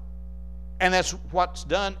grow. And that's what's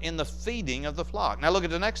done in the feeding of the flock. Now look at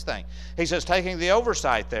the next thing. He says, taking the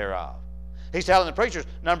oversight thereof. He's telling the preachers,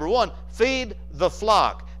 number one, feed the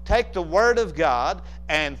flock. Take the Word of God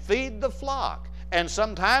and feed the flock. And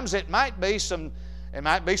sometimes it might be some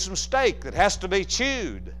steak that has to be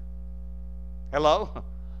chewed. Hello?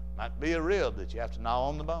 Might be a rib that you have to gnaw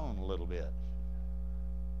on the bone a little bit.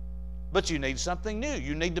 But you need something new.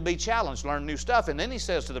 You need to be challenged, learn new stuff. And then he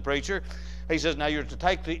says to the preacher, he says, now you're to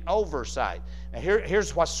take the oversight. Now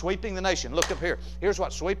here's what's sweeping the nation. Look up here. Here's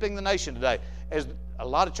what's sweeping the nation today. As a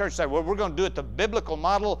lot of churches say, well, we're going to do it the biblical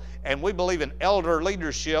model, and we believe in elder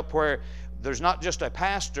leadership where there's not just a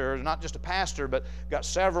pastor, but got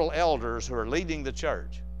several elders who are leading the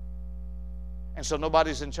church. And so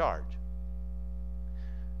nobody's in charge.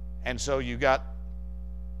 And so you got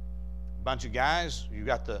a bunch of guys, you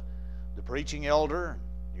got the preaching elder,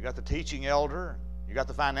 you got the teaching elder, you got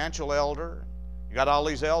the financial elder, you got all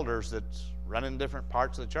these elders that's running different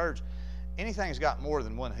parts of the church. Anything that's got more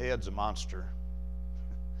than one head's a monster.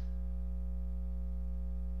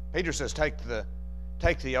 Peter says, take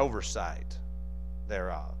the oversight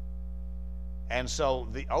thereof. And so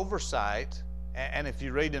the oversight, and if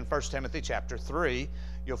you read in 1 Timothy chapter 3,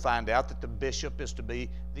 you'll find out that the bishop is to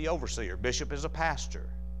be the overseer. Bishop is a pastor.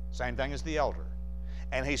 Same thing as the elder.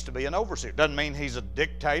 And he's to be an overseer. Doesn't mean he's a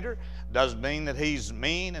dictator. Doesn't mean that he's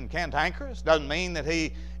mean and cantankerous. Doesn't mean that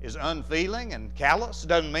he is unfeeling and callous.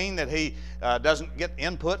 Doesn't mean that he doesn't get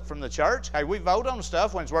input from the church. Hey, we vote on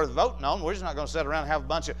stuff when it's worth voting on. We're just not going to sit around and have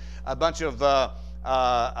a bunch of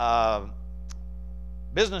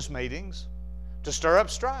business meetings to stir up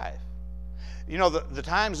strife. You know, the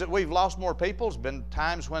times that we've lost more people has been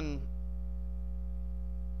times when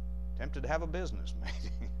tempted to have a business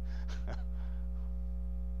meeting.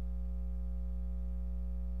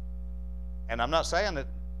 And I'm not saying that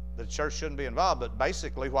the church shouldn't be involved, but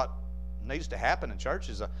basically what needs to happen in church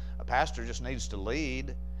is a pastor just needs to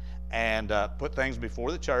lead and put things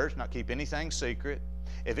before the church, not keep anything secret.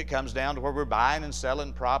 If it comes down to where we're buying and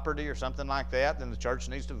selling property or something like that, then the church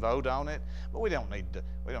needs to vote on it. But we don't need to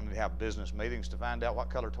have business meetings to find out what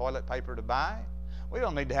color toilet paper to buy. We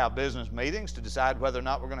don't need to have business meetings to decide whether or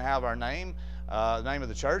not we're going to have our name, the name of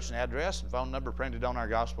the church and address and phone number printed on our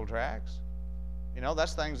gospel tracts. You know,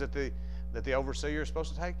 that's things that the overseer is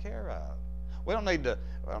supposed to take care of. We don't need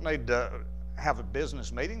to have a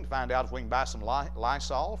business meeting to find out if we can buy some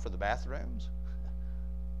Lysol for the bathrooms.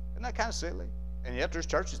 Isn't that kind of silly? And yet there's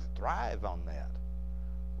churches that thrive on that.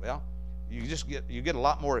 Well, you get a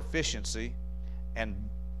lot more efficiency. And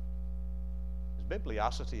is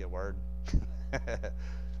bibliosity a word?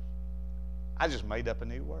 I just made up a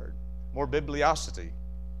new word. More bibliosity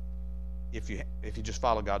if you just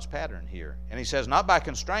follow God's pattern here. And he says, not by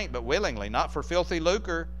constraint, but willingly, not for filthy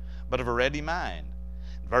lucre, but of a ready mind.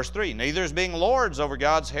 Verse 3, neither is being lords over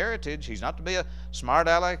God's heritage. He's not to be a smart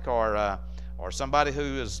aleck or somebody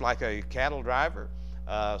who is like a cattle driver.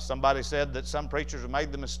 Somebody said that some preachers have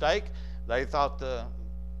made the mistake. They thought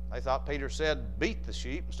Peter said, beat the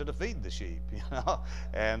sheep instead of feed the sheep,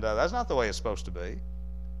 and that's not the way it's supposed to be.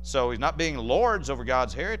 So he's not being lords over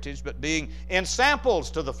God's heritage, but being ensamples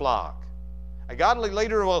to the flock. A godly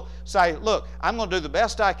leader will say, look, I'm going to do the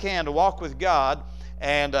best I can to walk with God,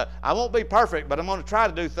 and I won't be perfect, but I'm going to try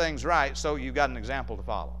to do things right, so you've got an example to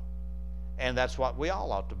follow. And that's what we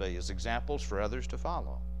all ought to be, as examples for others to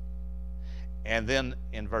follow. And then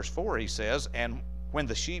in verse 4 he says, and when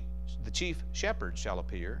the chief shepherd shall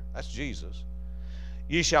appear, that's Jesus,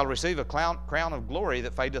 ye shall receive a crown of glory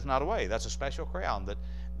that fadeth not away. That's a special crown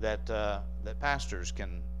that pastors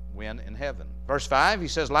can win in heaven. Verse 5, he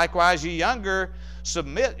says, likewise ye younger,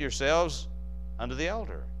 submit yourselves unto the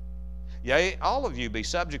elder. Yea, all of you be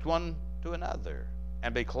subject one to another,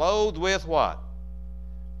 and be clothed with what?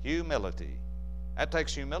 Humility. That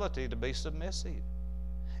takes humility to be submissive.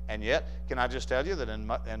 And yet, can I just tell you that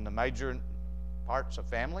in the major parts of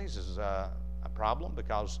families is a problem,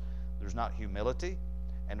 because there's not humility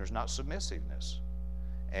and there's not submissiveness.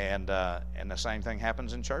 And the same thing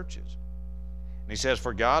happens in churches. And he says,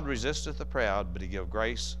 for God resisteth the proud, but he giveth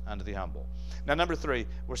grace unto the humble. Now, number 3,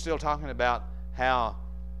 we're still talking about how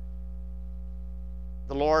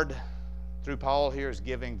the Lord, through Paul here, is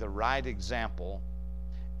giving the right example.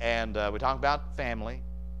 And we talk about family.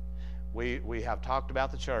 We have talked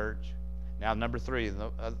about the church. Now, number 3,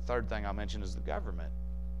 the third thing I'll mention is the government.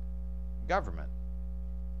 Government.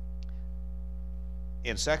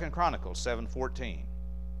 In 2 Chronicles 7:14,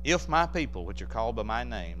 if my people, which are called by my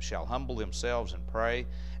name, shall humble themselves and pray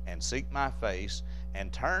and seek my face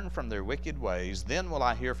and turn from their wicked ways, then will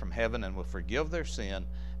I hear from heaven and will forgive their sin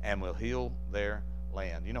and will heal their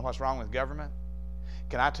land. You know what's wrong with government?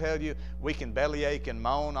 Can I tell you, we can bellyache and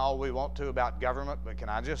moan all we want to about government, but can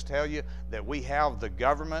I just tell you that we have the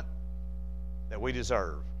government that we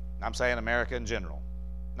deserve? I'm saying America in general.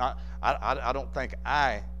 I don't think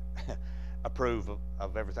I approve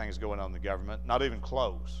of everything that's going on in the government, not even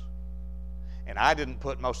close. And I didn't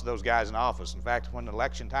put most of those guys in office. In fact, when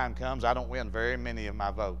election time comes, I don't win very many of my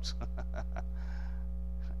votes.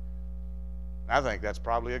 I think that's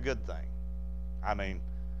probably a good thing. I mean,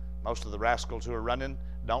 most of the rascals who are running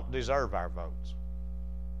don't deserve our votes.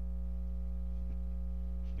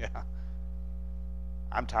 Yeah.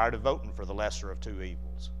 I'm tired of voting for the lesser of two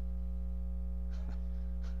evils.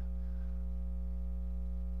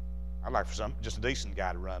 I'd like for just a decent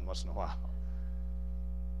guy to run once in a while.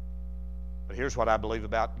 But here's what I believe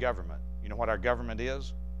about government. You know what our government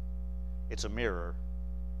is? It's a mirror.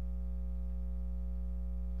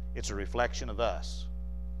 It's a reflection of us.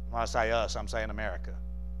 When I say us, I'm saying America.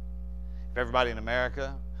 If everybody in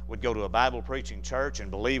America would go to a Bible preaching church and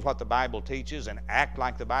believe what the Bible teaches and act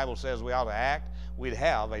like the Bible says we ought to act, we'd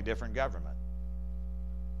have a different government.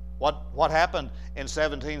 What happened in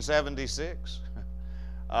 1776?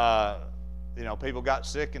 People got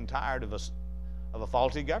sick and tired of a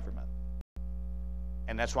faulty government.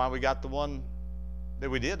 And that's why we got the one that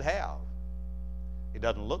we did have. It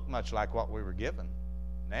doesn't look much like what we were given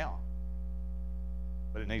now.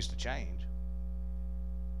 But it needs to change.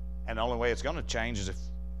 And the only way it's going to change is if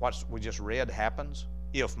what we just read happens.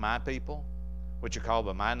 If my people, which are called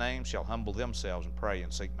by my name, shall humble themselves and pray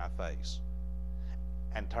and seek my face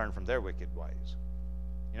and turn from their wicked ways.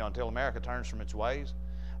 Until America turns from its ways,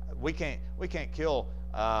 we can't kill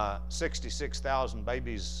 66,000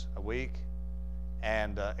 babies a week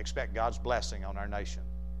and expect God's blessing on our nation.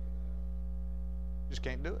 Just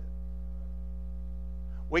can't do it.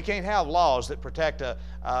 We can't have laws that protect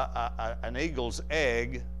an eagle's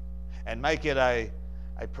egg and make it a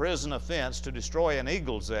prison offense to destroy an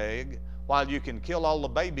eagle's egg while you can kill all the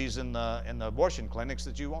babies in the abortion clinics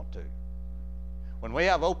that you want to. When we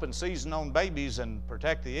have open season on babies and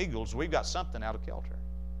protect the eagles, we've got something out of kilter.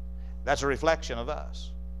 That's a reflection of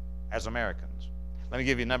us as Americans. Let me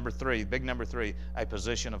give you number 3, big number 3, a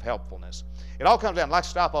position of helpfulness. It all comes down. I'd like to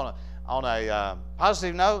stop on a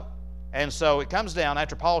positive note. And so it comes down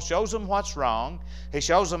after Paul shows them what's wrong. He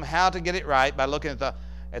shows them how to get it right by looking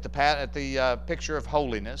at the picture of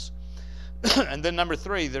holiness. And then number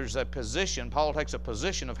 3, there's a position. Paul takes a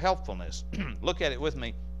position of helpfulness. Look at it with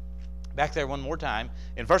me back there one more time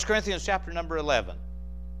in 1 Corinthians chapter number 11.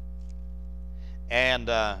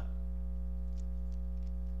 And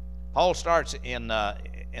Paul starts in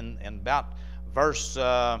about verse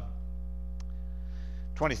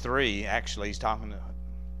 23. Actually, he's talking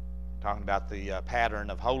about the pattern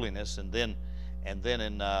of holiness, and then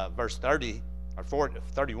in verse 30 or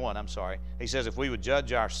 31, I'm sorry, he says, if we would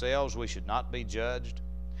judge ourselves, we should not be judged.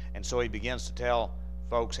 And so he begins to tell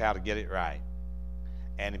folks how to get it right,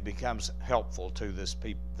 and it becomes helpful to this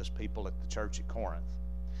people at the church at Corinth.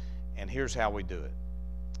 And here's how we do it.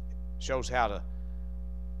 It shows how to,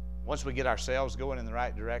 once we get ourselves going in the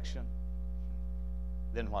right direction,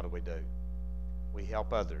 then what do? We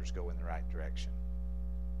help others go in the right direction.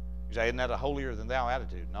 You say, isn't that a holier than thou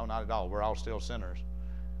attitude? No, not at all. We're all still sinners.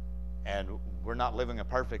 And we're not living a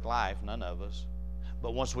perfect life, none of us.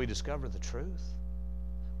 But once we discover the truth,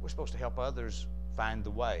 we're supposed to help others find the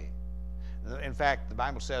way. In fact, the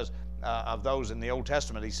Bible says of those in the Old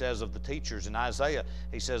Testament, he says of the teachers in Isaiah,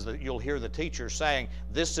 he says that you'll hear the teachers saying,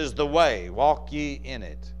 this is the way, walk ye in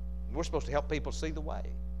it. We're supposed to help people see the way.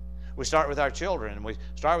 We start with our children, and we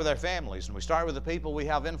start with our families, and we start with the people we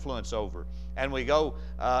have influence over, and we go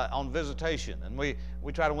on visitation, and we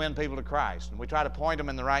try to win people to Christ, and we try to point them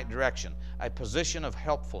in the right direction, a position of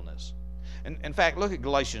helpfulness. In fact, look at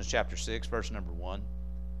Galatians chapter 6, verse number 1.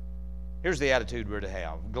 Here's the attitude we're to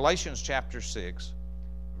have. Galatians chapter 6,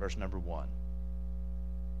 verse number 1.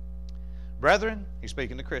 Brethren, he's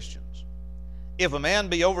speaking to Christians, if a man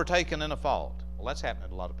be overtaken in a fault, well, that's happening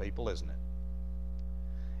to a lot of people, isn't it?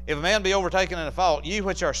 If a man be overtaken in a fault, ye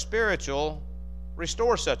which are spiritual,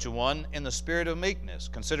 restore such a one in the spirit of meekness,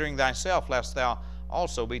 considering thyself, lest thou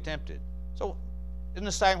also be tempted. So, isn't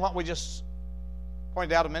this saying what we just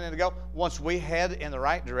pointed out a minute ago? Once we head in the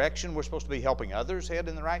right direction, we're supposed to be helping others head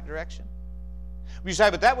in the right direction. You say,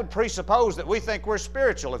 but that would presuppose that we think we're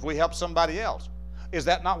spiritual if we help somebody else. Is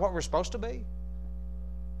that not what we're supposed to be?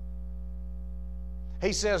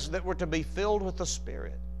 He says that we're to be filled with the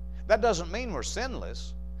Spirit. That doesn't mean we're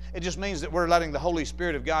sinless. It just means that we're letting the Holy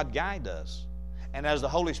Spirit of God guide us. And as the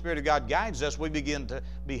Holy Spirit of God guides us, we begin to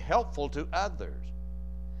be helpful to others.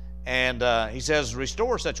 And he says,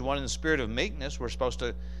 restore such a one in the spirit of meekness. We're supposed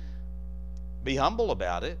to be humble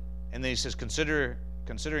about it. And then he says,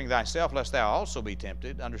 considering thyself, lest thou also be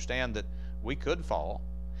tempted. Understand that we could fall.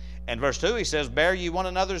 And verse 2, he says, bear ye one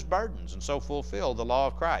another's burdens, and so fulfill the law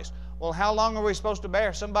of Christ. Well, how long are we supposed to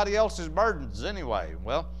bear somebody else's burdens anyway?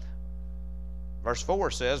 Well, verse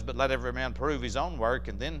 4 says, but let every man prove his own work,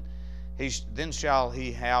 and then shall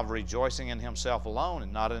he have rejoicing in himself alone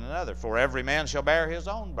and not in another. For every man shall bear his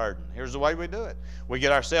own burden. Here's the way we do it. We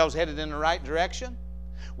get ourselves headed in the right direction.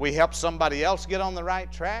 We help somebody else get on the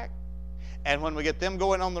right track. And when we get them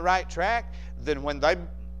going on the right track, then when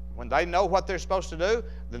they know what they're supposed to do,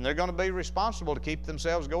 then they're going to be responsible to keep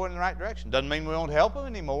themselves going in the right direction. Doesn't mean we won't help them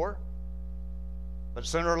anymore. But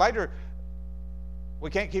sooner or later, we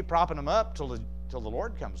can't keep propping them up till the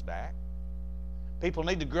Lord comes back. People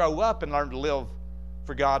need to grow up and learn to live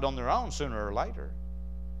for God on their own sooner or later.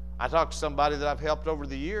 I talked to somebody that I've helped over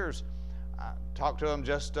the years. I talked to them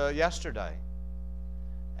just yesterday.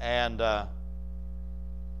 And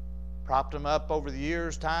propped them up over the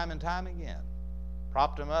years time and time again.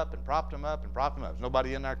 Propped them up and propped them up and propped them up. There's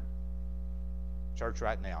nobody in our church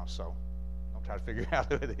right now, so don't try to figure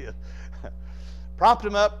out who it is. Propped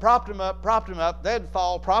them up, propped them up, propped them up. They'd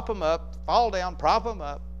fall, prop them up, fall down, prop them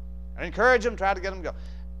up. And encourage them, try to get them to go.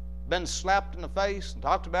 Been slapped in the face and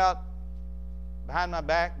talked about behind my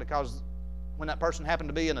back because when that person happened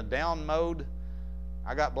to be in a down mode,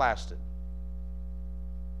 I got blasted.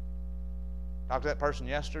 Talked to that person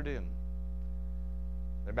yesterday and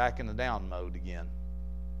they're back in the down mode again.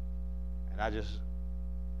 And I just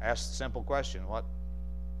asked the simple question, what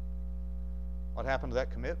happened to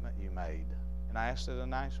that commitment you made? And I asked it in a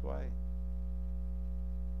nice way.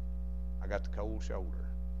 I got the cold shoulder.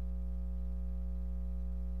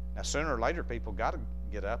 Now, sooner or later, people got to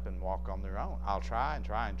get up and walk on their own. I'll try and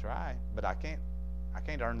try and try, but I can't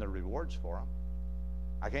earn the rewards for them.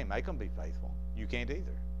 I can't make them be faithful. You can't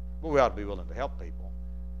either. But we ought to be willing to help people.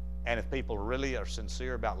 And if people really are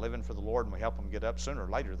sincere about living for the Lord and we help them get up, sooner or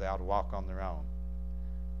later they ought to walk on their own.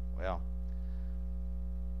 Well,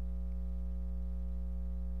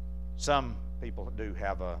 some people do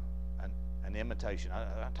have an imitation.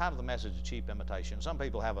 I titled the message a cheap imitation. Some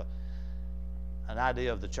people have an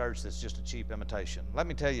idea of the church that's just a cheap imitation. Let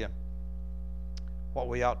me tell you what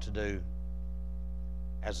we ought to do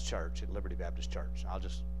as a church at Liberty Baptist Church.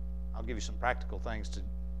 I'll give you some practical things to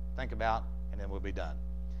think about, and then we'll be done.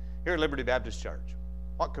 Here at Liberty Baptist Church,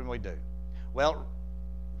 what can we do? Well,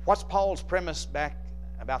 what's Paul's premise back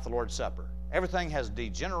about the Lord's Supper? Everything has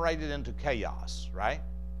degenerated into chaos, right?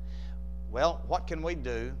 Well, what can we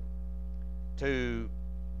do to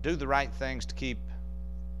do the right things to keep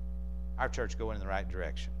our church going in the right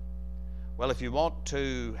direction? Well, if you want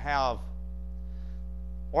to have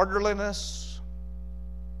orderliness,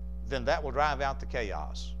 then that will drive out the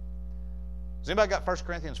chaos. Has anybody got 1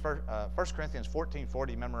 Corinthians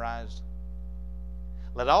 14:40 memorized?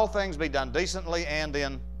 Let all things be done decently and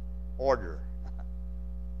in order.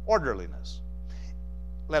 Orderliness.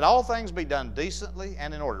 Let all things be done decently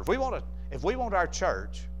and in order. If we want our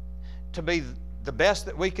church to be the best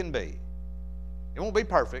that we can be, it won't be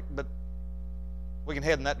perfect, but we can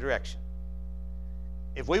head in that direction.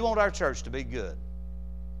 If we want our church to be good,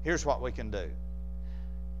 here's what we can do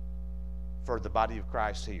for the body of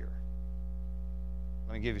Christ here.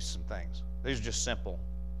 Let me give you some things. These are just simple.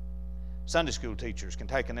 Sunday school teachers can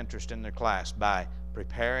take an interest in their class by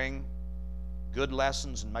preparing good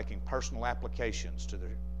lessons and making personal applications to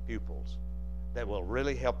their pupils that will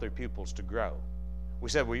really help their pupils to grow. We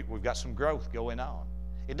said we've got some growth going on.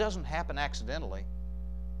 It doesn't happen accidentally.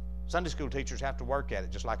 Sunday school teachers have to work at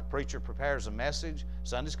it. Just like a preacher prepares a message,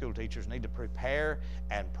 Sunday school teachers need to prepare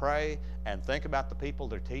and pray and think about the people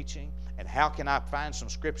they're teaching. And how can I find some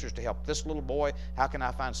scriptures to help this little boy? How can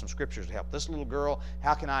I find some scriptures to help this little girl?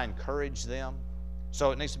 How can I encourage them?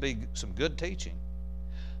 So it needs to be some good teaching.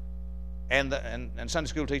 And Sunday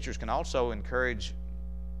school teachers can also encourage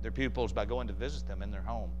their pupils by going to visit them in their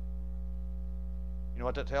home. You know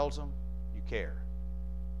what that tells them? You care.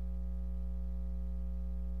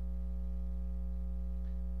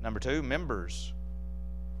 Number two, members.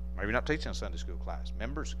 Maybe not teaching a Sunday school class.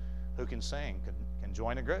 Members who can sing can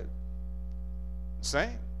join a group.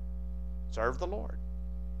 Sing. Serve the Lord.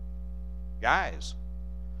 Guys,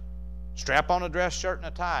 strap on a dress shirt and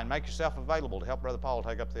a tie and make yourself available to help Brother Paul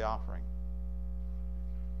take up the offering.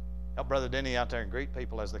 Help Brother Denny out there and greet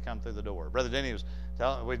people as they come through the door. Brother Denny was we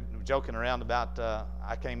were joking around about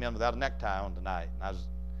I came in without a necktie on tonight. And I was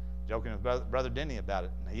joking with Brother Denny about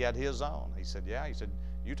it. And he had his on. He said, yeah. He said,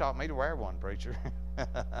 you taught me to wear one, preacher,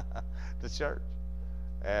 to church.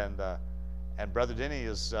 And Brother Denny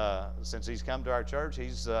is, since he's come to our church,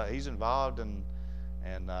 he's involved in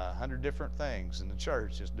 100 different things in the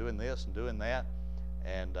church, just doing this and doing that.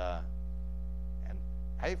 And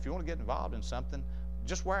hey, if you want to get involved in something,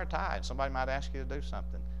 just wear a tie, and somebody might ask you to do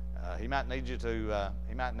something. He might need you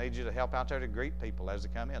to help out there to greet people as they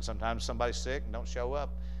come in. Sometimes somebody's sick and don't show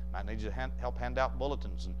up. Might need you to help hand out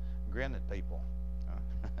bulletins and grin at people.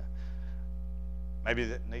 Maybe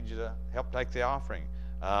that need you to help take the offering.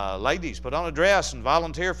 Ladies, put on a dress and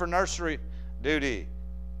volunteer for nursery duty.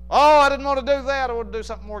 Oh, I didn't want to do that. I want to do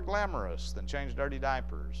something more glamorous than change dirty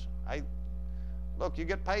diapers. Hey, look, you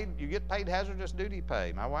get paid hazardous duty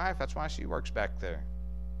pay. My wife, that's why she works back there.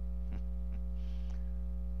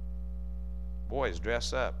 Boys,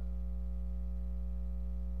 dress up.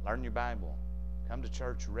 Learn your Bible. Come to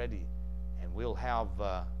church ready, and we'll have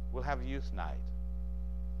a youth night.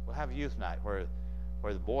 We'll have a youth night where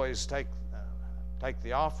the boys take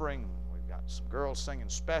the offering. We've got some girls singing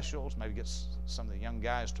specials. Maybe get some of the young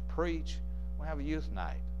guys to preach. We'll have a youth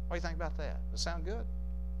night. What do you think about that? Does that sound good?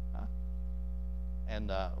 Huh? And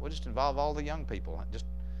we'll just involve all the young people. Just,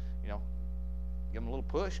 give them a little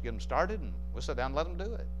push, get them started, and we'll sit down and let them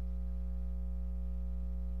do it.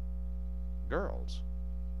 Girls,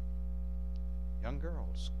 young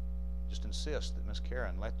girls, just insist that Miss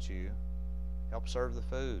Karen lets you help serve the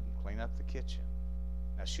food and clean up the kitchen.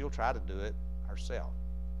 Now, she'll try to do it herself,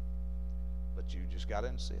 but you just got to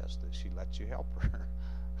insist that she lets you help her.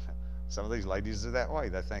 Some of these ladies are that way.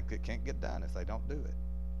 They think it can't get done if they don't do it.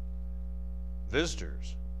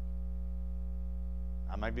 Visitors.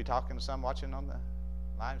 I may be talking to some watching on the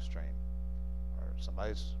live stream, or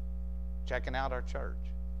somebody's checking out our church.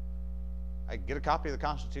 Hey, get a copy of the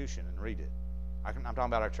Constitution and read it. I'm talking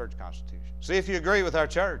about our church constitution. See if you agree with our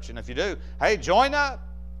church, and if you do, hey, join up.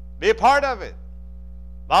 Be a part of it.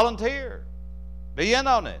 Volunteer. Be in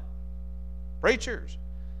on it. Preachers,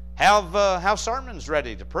 have sermons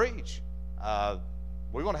ready to preach.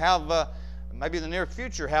 We want to have, maybe in the near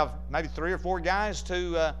future, have maybe 3 or 4 guys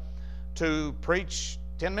to preach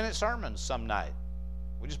 10-minute sermons some night.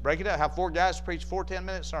 We just break it up. Have 4 guys preach 4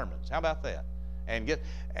 10-minute sermons. How about that? And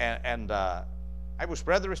hey, we'll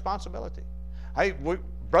spread the responsibility. Hey,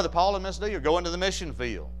 Brother Paul and Miss D are going to the mission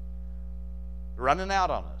field. They're running out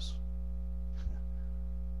on us.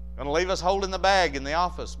 Going to leave us holding the bag in the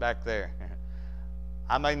office back there.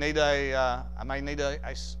 I may need a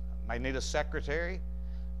secretary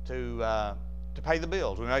to pay the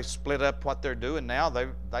bills. We may split up what they're doing now.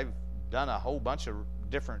 They've done a whole bunch of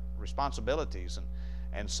different responsibilities,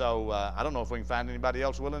 And so I don't know if we can find anybody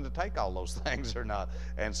else willing to take all those things or not.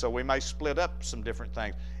 And so we may split up some different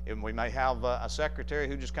things. And we may have a secretary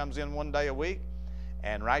who just comes in one day a week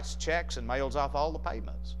and writes checks and mails off all the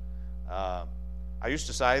payments. I used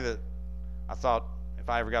to say that I thought if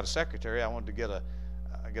I ever got a secretary, I wanted to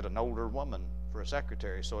get an older woman for a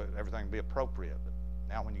secretary so everything would be appropriate. But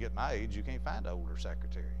now when you get my age, you can't find an older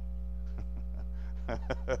secretary.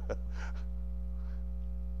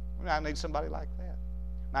 I need somebody like that.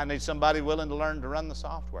 I need somebody willing to learn to run the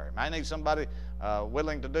software. I need somebody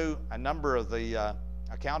willing to do a number of the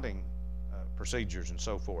accounting procedures and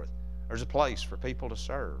so forth. There's a place for people to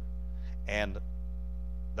serve. And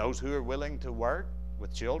those who are willing to work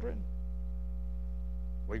with children,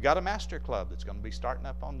 we've got a master club that's going to be starting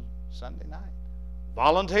up on Sunday night.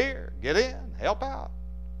 Volunteer, get in, help out.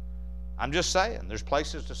 I'm just saying, there's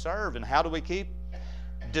places to serve. And how do we keep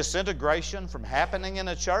disintegration from happening in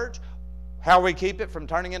a church? How we keep it from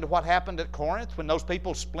turning into what happened at Corinth when those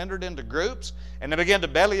people splintered into groups and they began to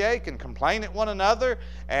bellyache and complain at one another,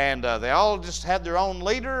 and they all just had their own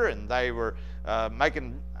leader, and they were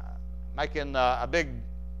making a big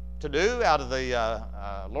to-do out of the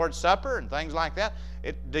Lord's Supper and things like that.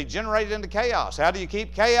 It degenerated into chaos. How do you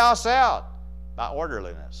keep chaos out? By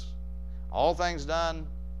orderliness. All things done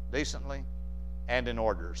decently and in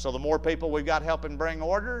order. So the more people we've got helping bring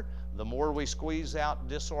order, the more we squeeze out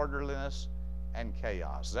disorderliness and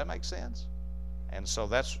chaos. Does that make sense? And so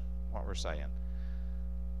that's what we're saying.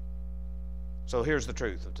 So here's the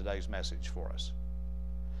truth of today's message for us.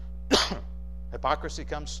 Hypocrisy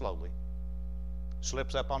comes slowly,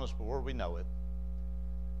 slips up on us before we know it.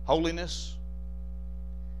 Holiness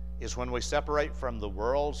is when we separate from the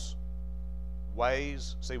world's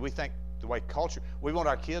ways. See, we think the way culture, we want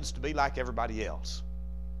our kids to be like everybody else.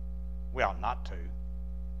 We ought not to.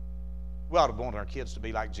 We ought to want our kids to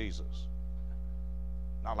be like Jesus.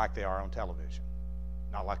 Not like they are on television.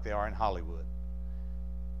 Not like they are in Hollywood.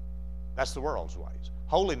 That's the world's ways.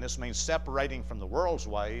 Holiness means separating from the world's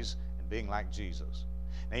ways and being like Jesus.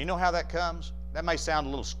 Now, you know how that comes? That may sound a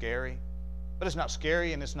little scary, but it's not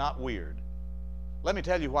scary and it's not weird. Let me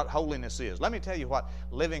tell you what holiness is. Let me tell you what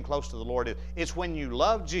living close to the Lord is. It's when you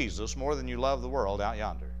love Jesus more than you love the world out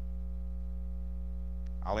yonder.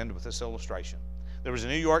 I'll end with this illustration. There was a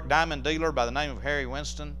New York diamond dealer by the name of Harry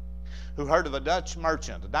Winston who heard of a Dutch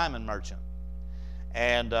merchant, a diamond merchant.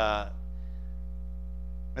 And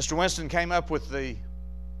Mr. Winston came up with the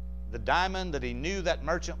diamond that he knew that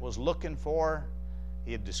merchant was looking for.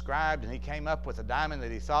 He had described, and he came up with a diamond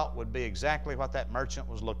that he thought would be exactly what that merchant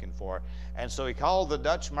was looking for. And so he called the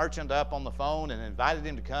Dutch merchant up on the phone and invited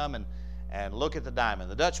him to come and look at the diamond.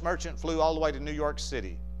 The Dutch merchant flew all the way to New York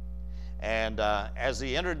City. And as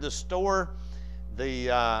he entered the store,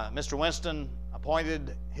 Mr. Winston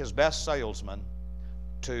appointed his best salesman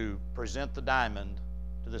to present the diamond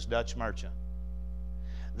to this Dutch merchant.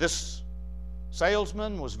 This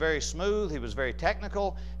salesman was very smooth. He was very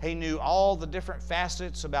technical. He knew all the different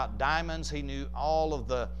facets about diamonds. He knew all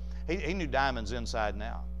of he knew diamonds inside and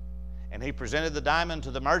out. And he presented the diamond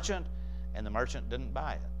to the merchant, and the merchant didn't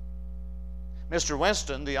buy it. Mr.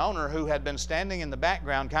 Winston, the owner, who had been standing in the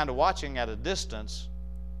background kind of watching at a distance,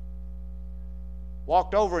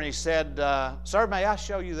 walked over and he said, "Sir, may I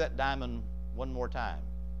show you that diamond one more time?"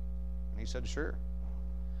 And he said, "Sure."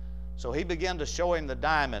 So he began to show him the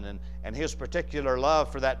diamond and his particular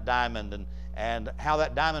love for that diamond and how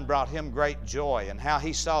that diamond brought him great joy and how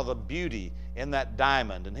he saw the beauty in that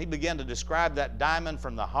diamond. And he began to describe that diamond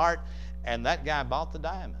from the heart, and that guy bought the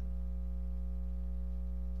diamond.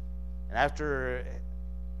 And after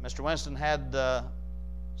Mr. Winston had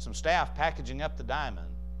some staff packaging up the diamond,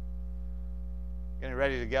 getting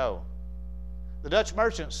ready to go, the Dutch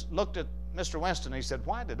merchants looked at Mr. Winston and he said,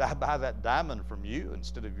 "Why did I buy that diamond from you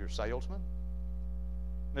instead of your salesman?"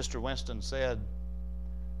 Mr. Winston said,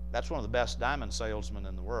 "That's one of the best diamond salesmen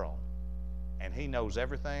in the world, and he knows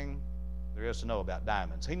everything there is to know about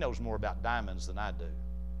diamonds. He knows more about diamonds than I do."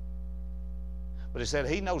 But he said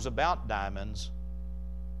he knows about diamonds,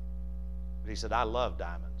 but he said, "I love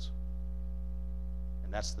diamonds."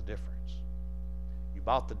 And that's the difference. You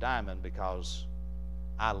bought the diamond because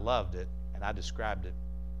I loved it and I described it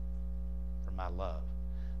from my love.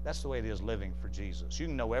 That's the way it is living for Jesus. You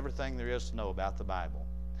can know everything there is to know about the Bible.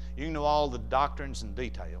 You can know all the doctrines and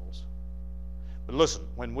details. But listen,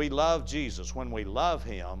 when we love Jesus, when we love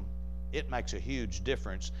Him, it makes a huge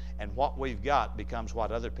difference, and what we've got becomes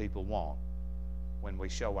what other people want when we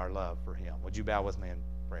show our love for Him. Would you bow with me in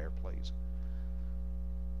prayer, please?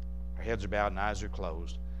 Our heads are bowed and eyes are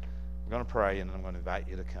closed. We're going to pray, and then I'm going to invite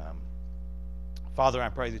you to come. Father, I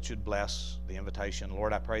pray that you'd bless the invitation.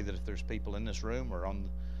 Lord, I pray that if there's people in this room or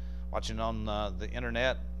watching on the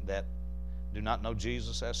internet that do not know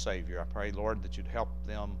Jesus as Savior, I pray, Lord, that you'd help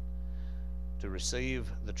them to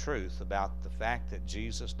receive the truth about the fact that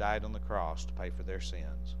Jesus died on the cross to pay for their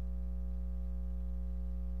sins.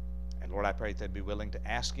 And Lord, I pray that they'd be willing to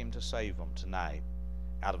ask him to save them tonight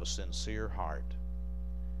out of a sincere heart,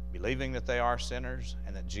 believing that they are sinners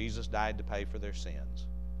and that Jesus died to pay for their sins.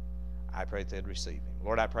 I pray that they'd receive him.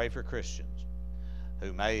 Lord, I pray for Christians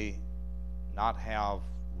who may not have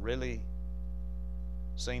really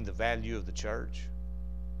seen the value of the church,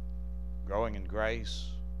 growing in grace,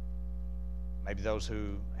 maybe those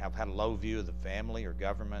who have had a low view of the family or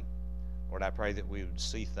government. Lord, I pray that we would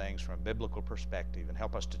see things from a biblical perspective and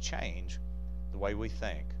help us to change the way we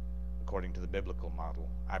think according to the biblical model.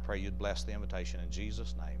 I pray you'd bless the invitation in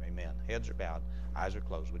Jesus' name. Amen. Heads are bowed, eyes are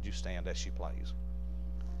closed. Would you stand as she plays?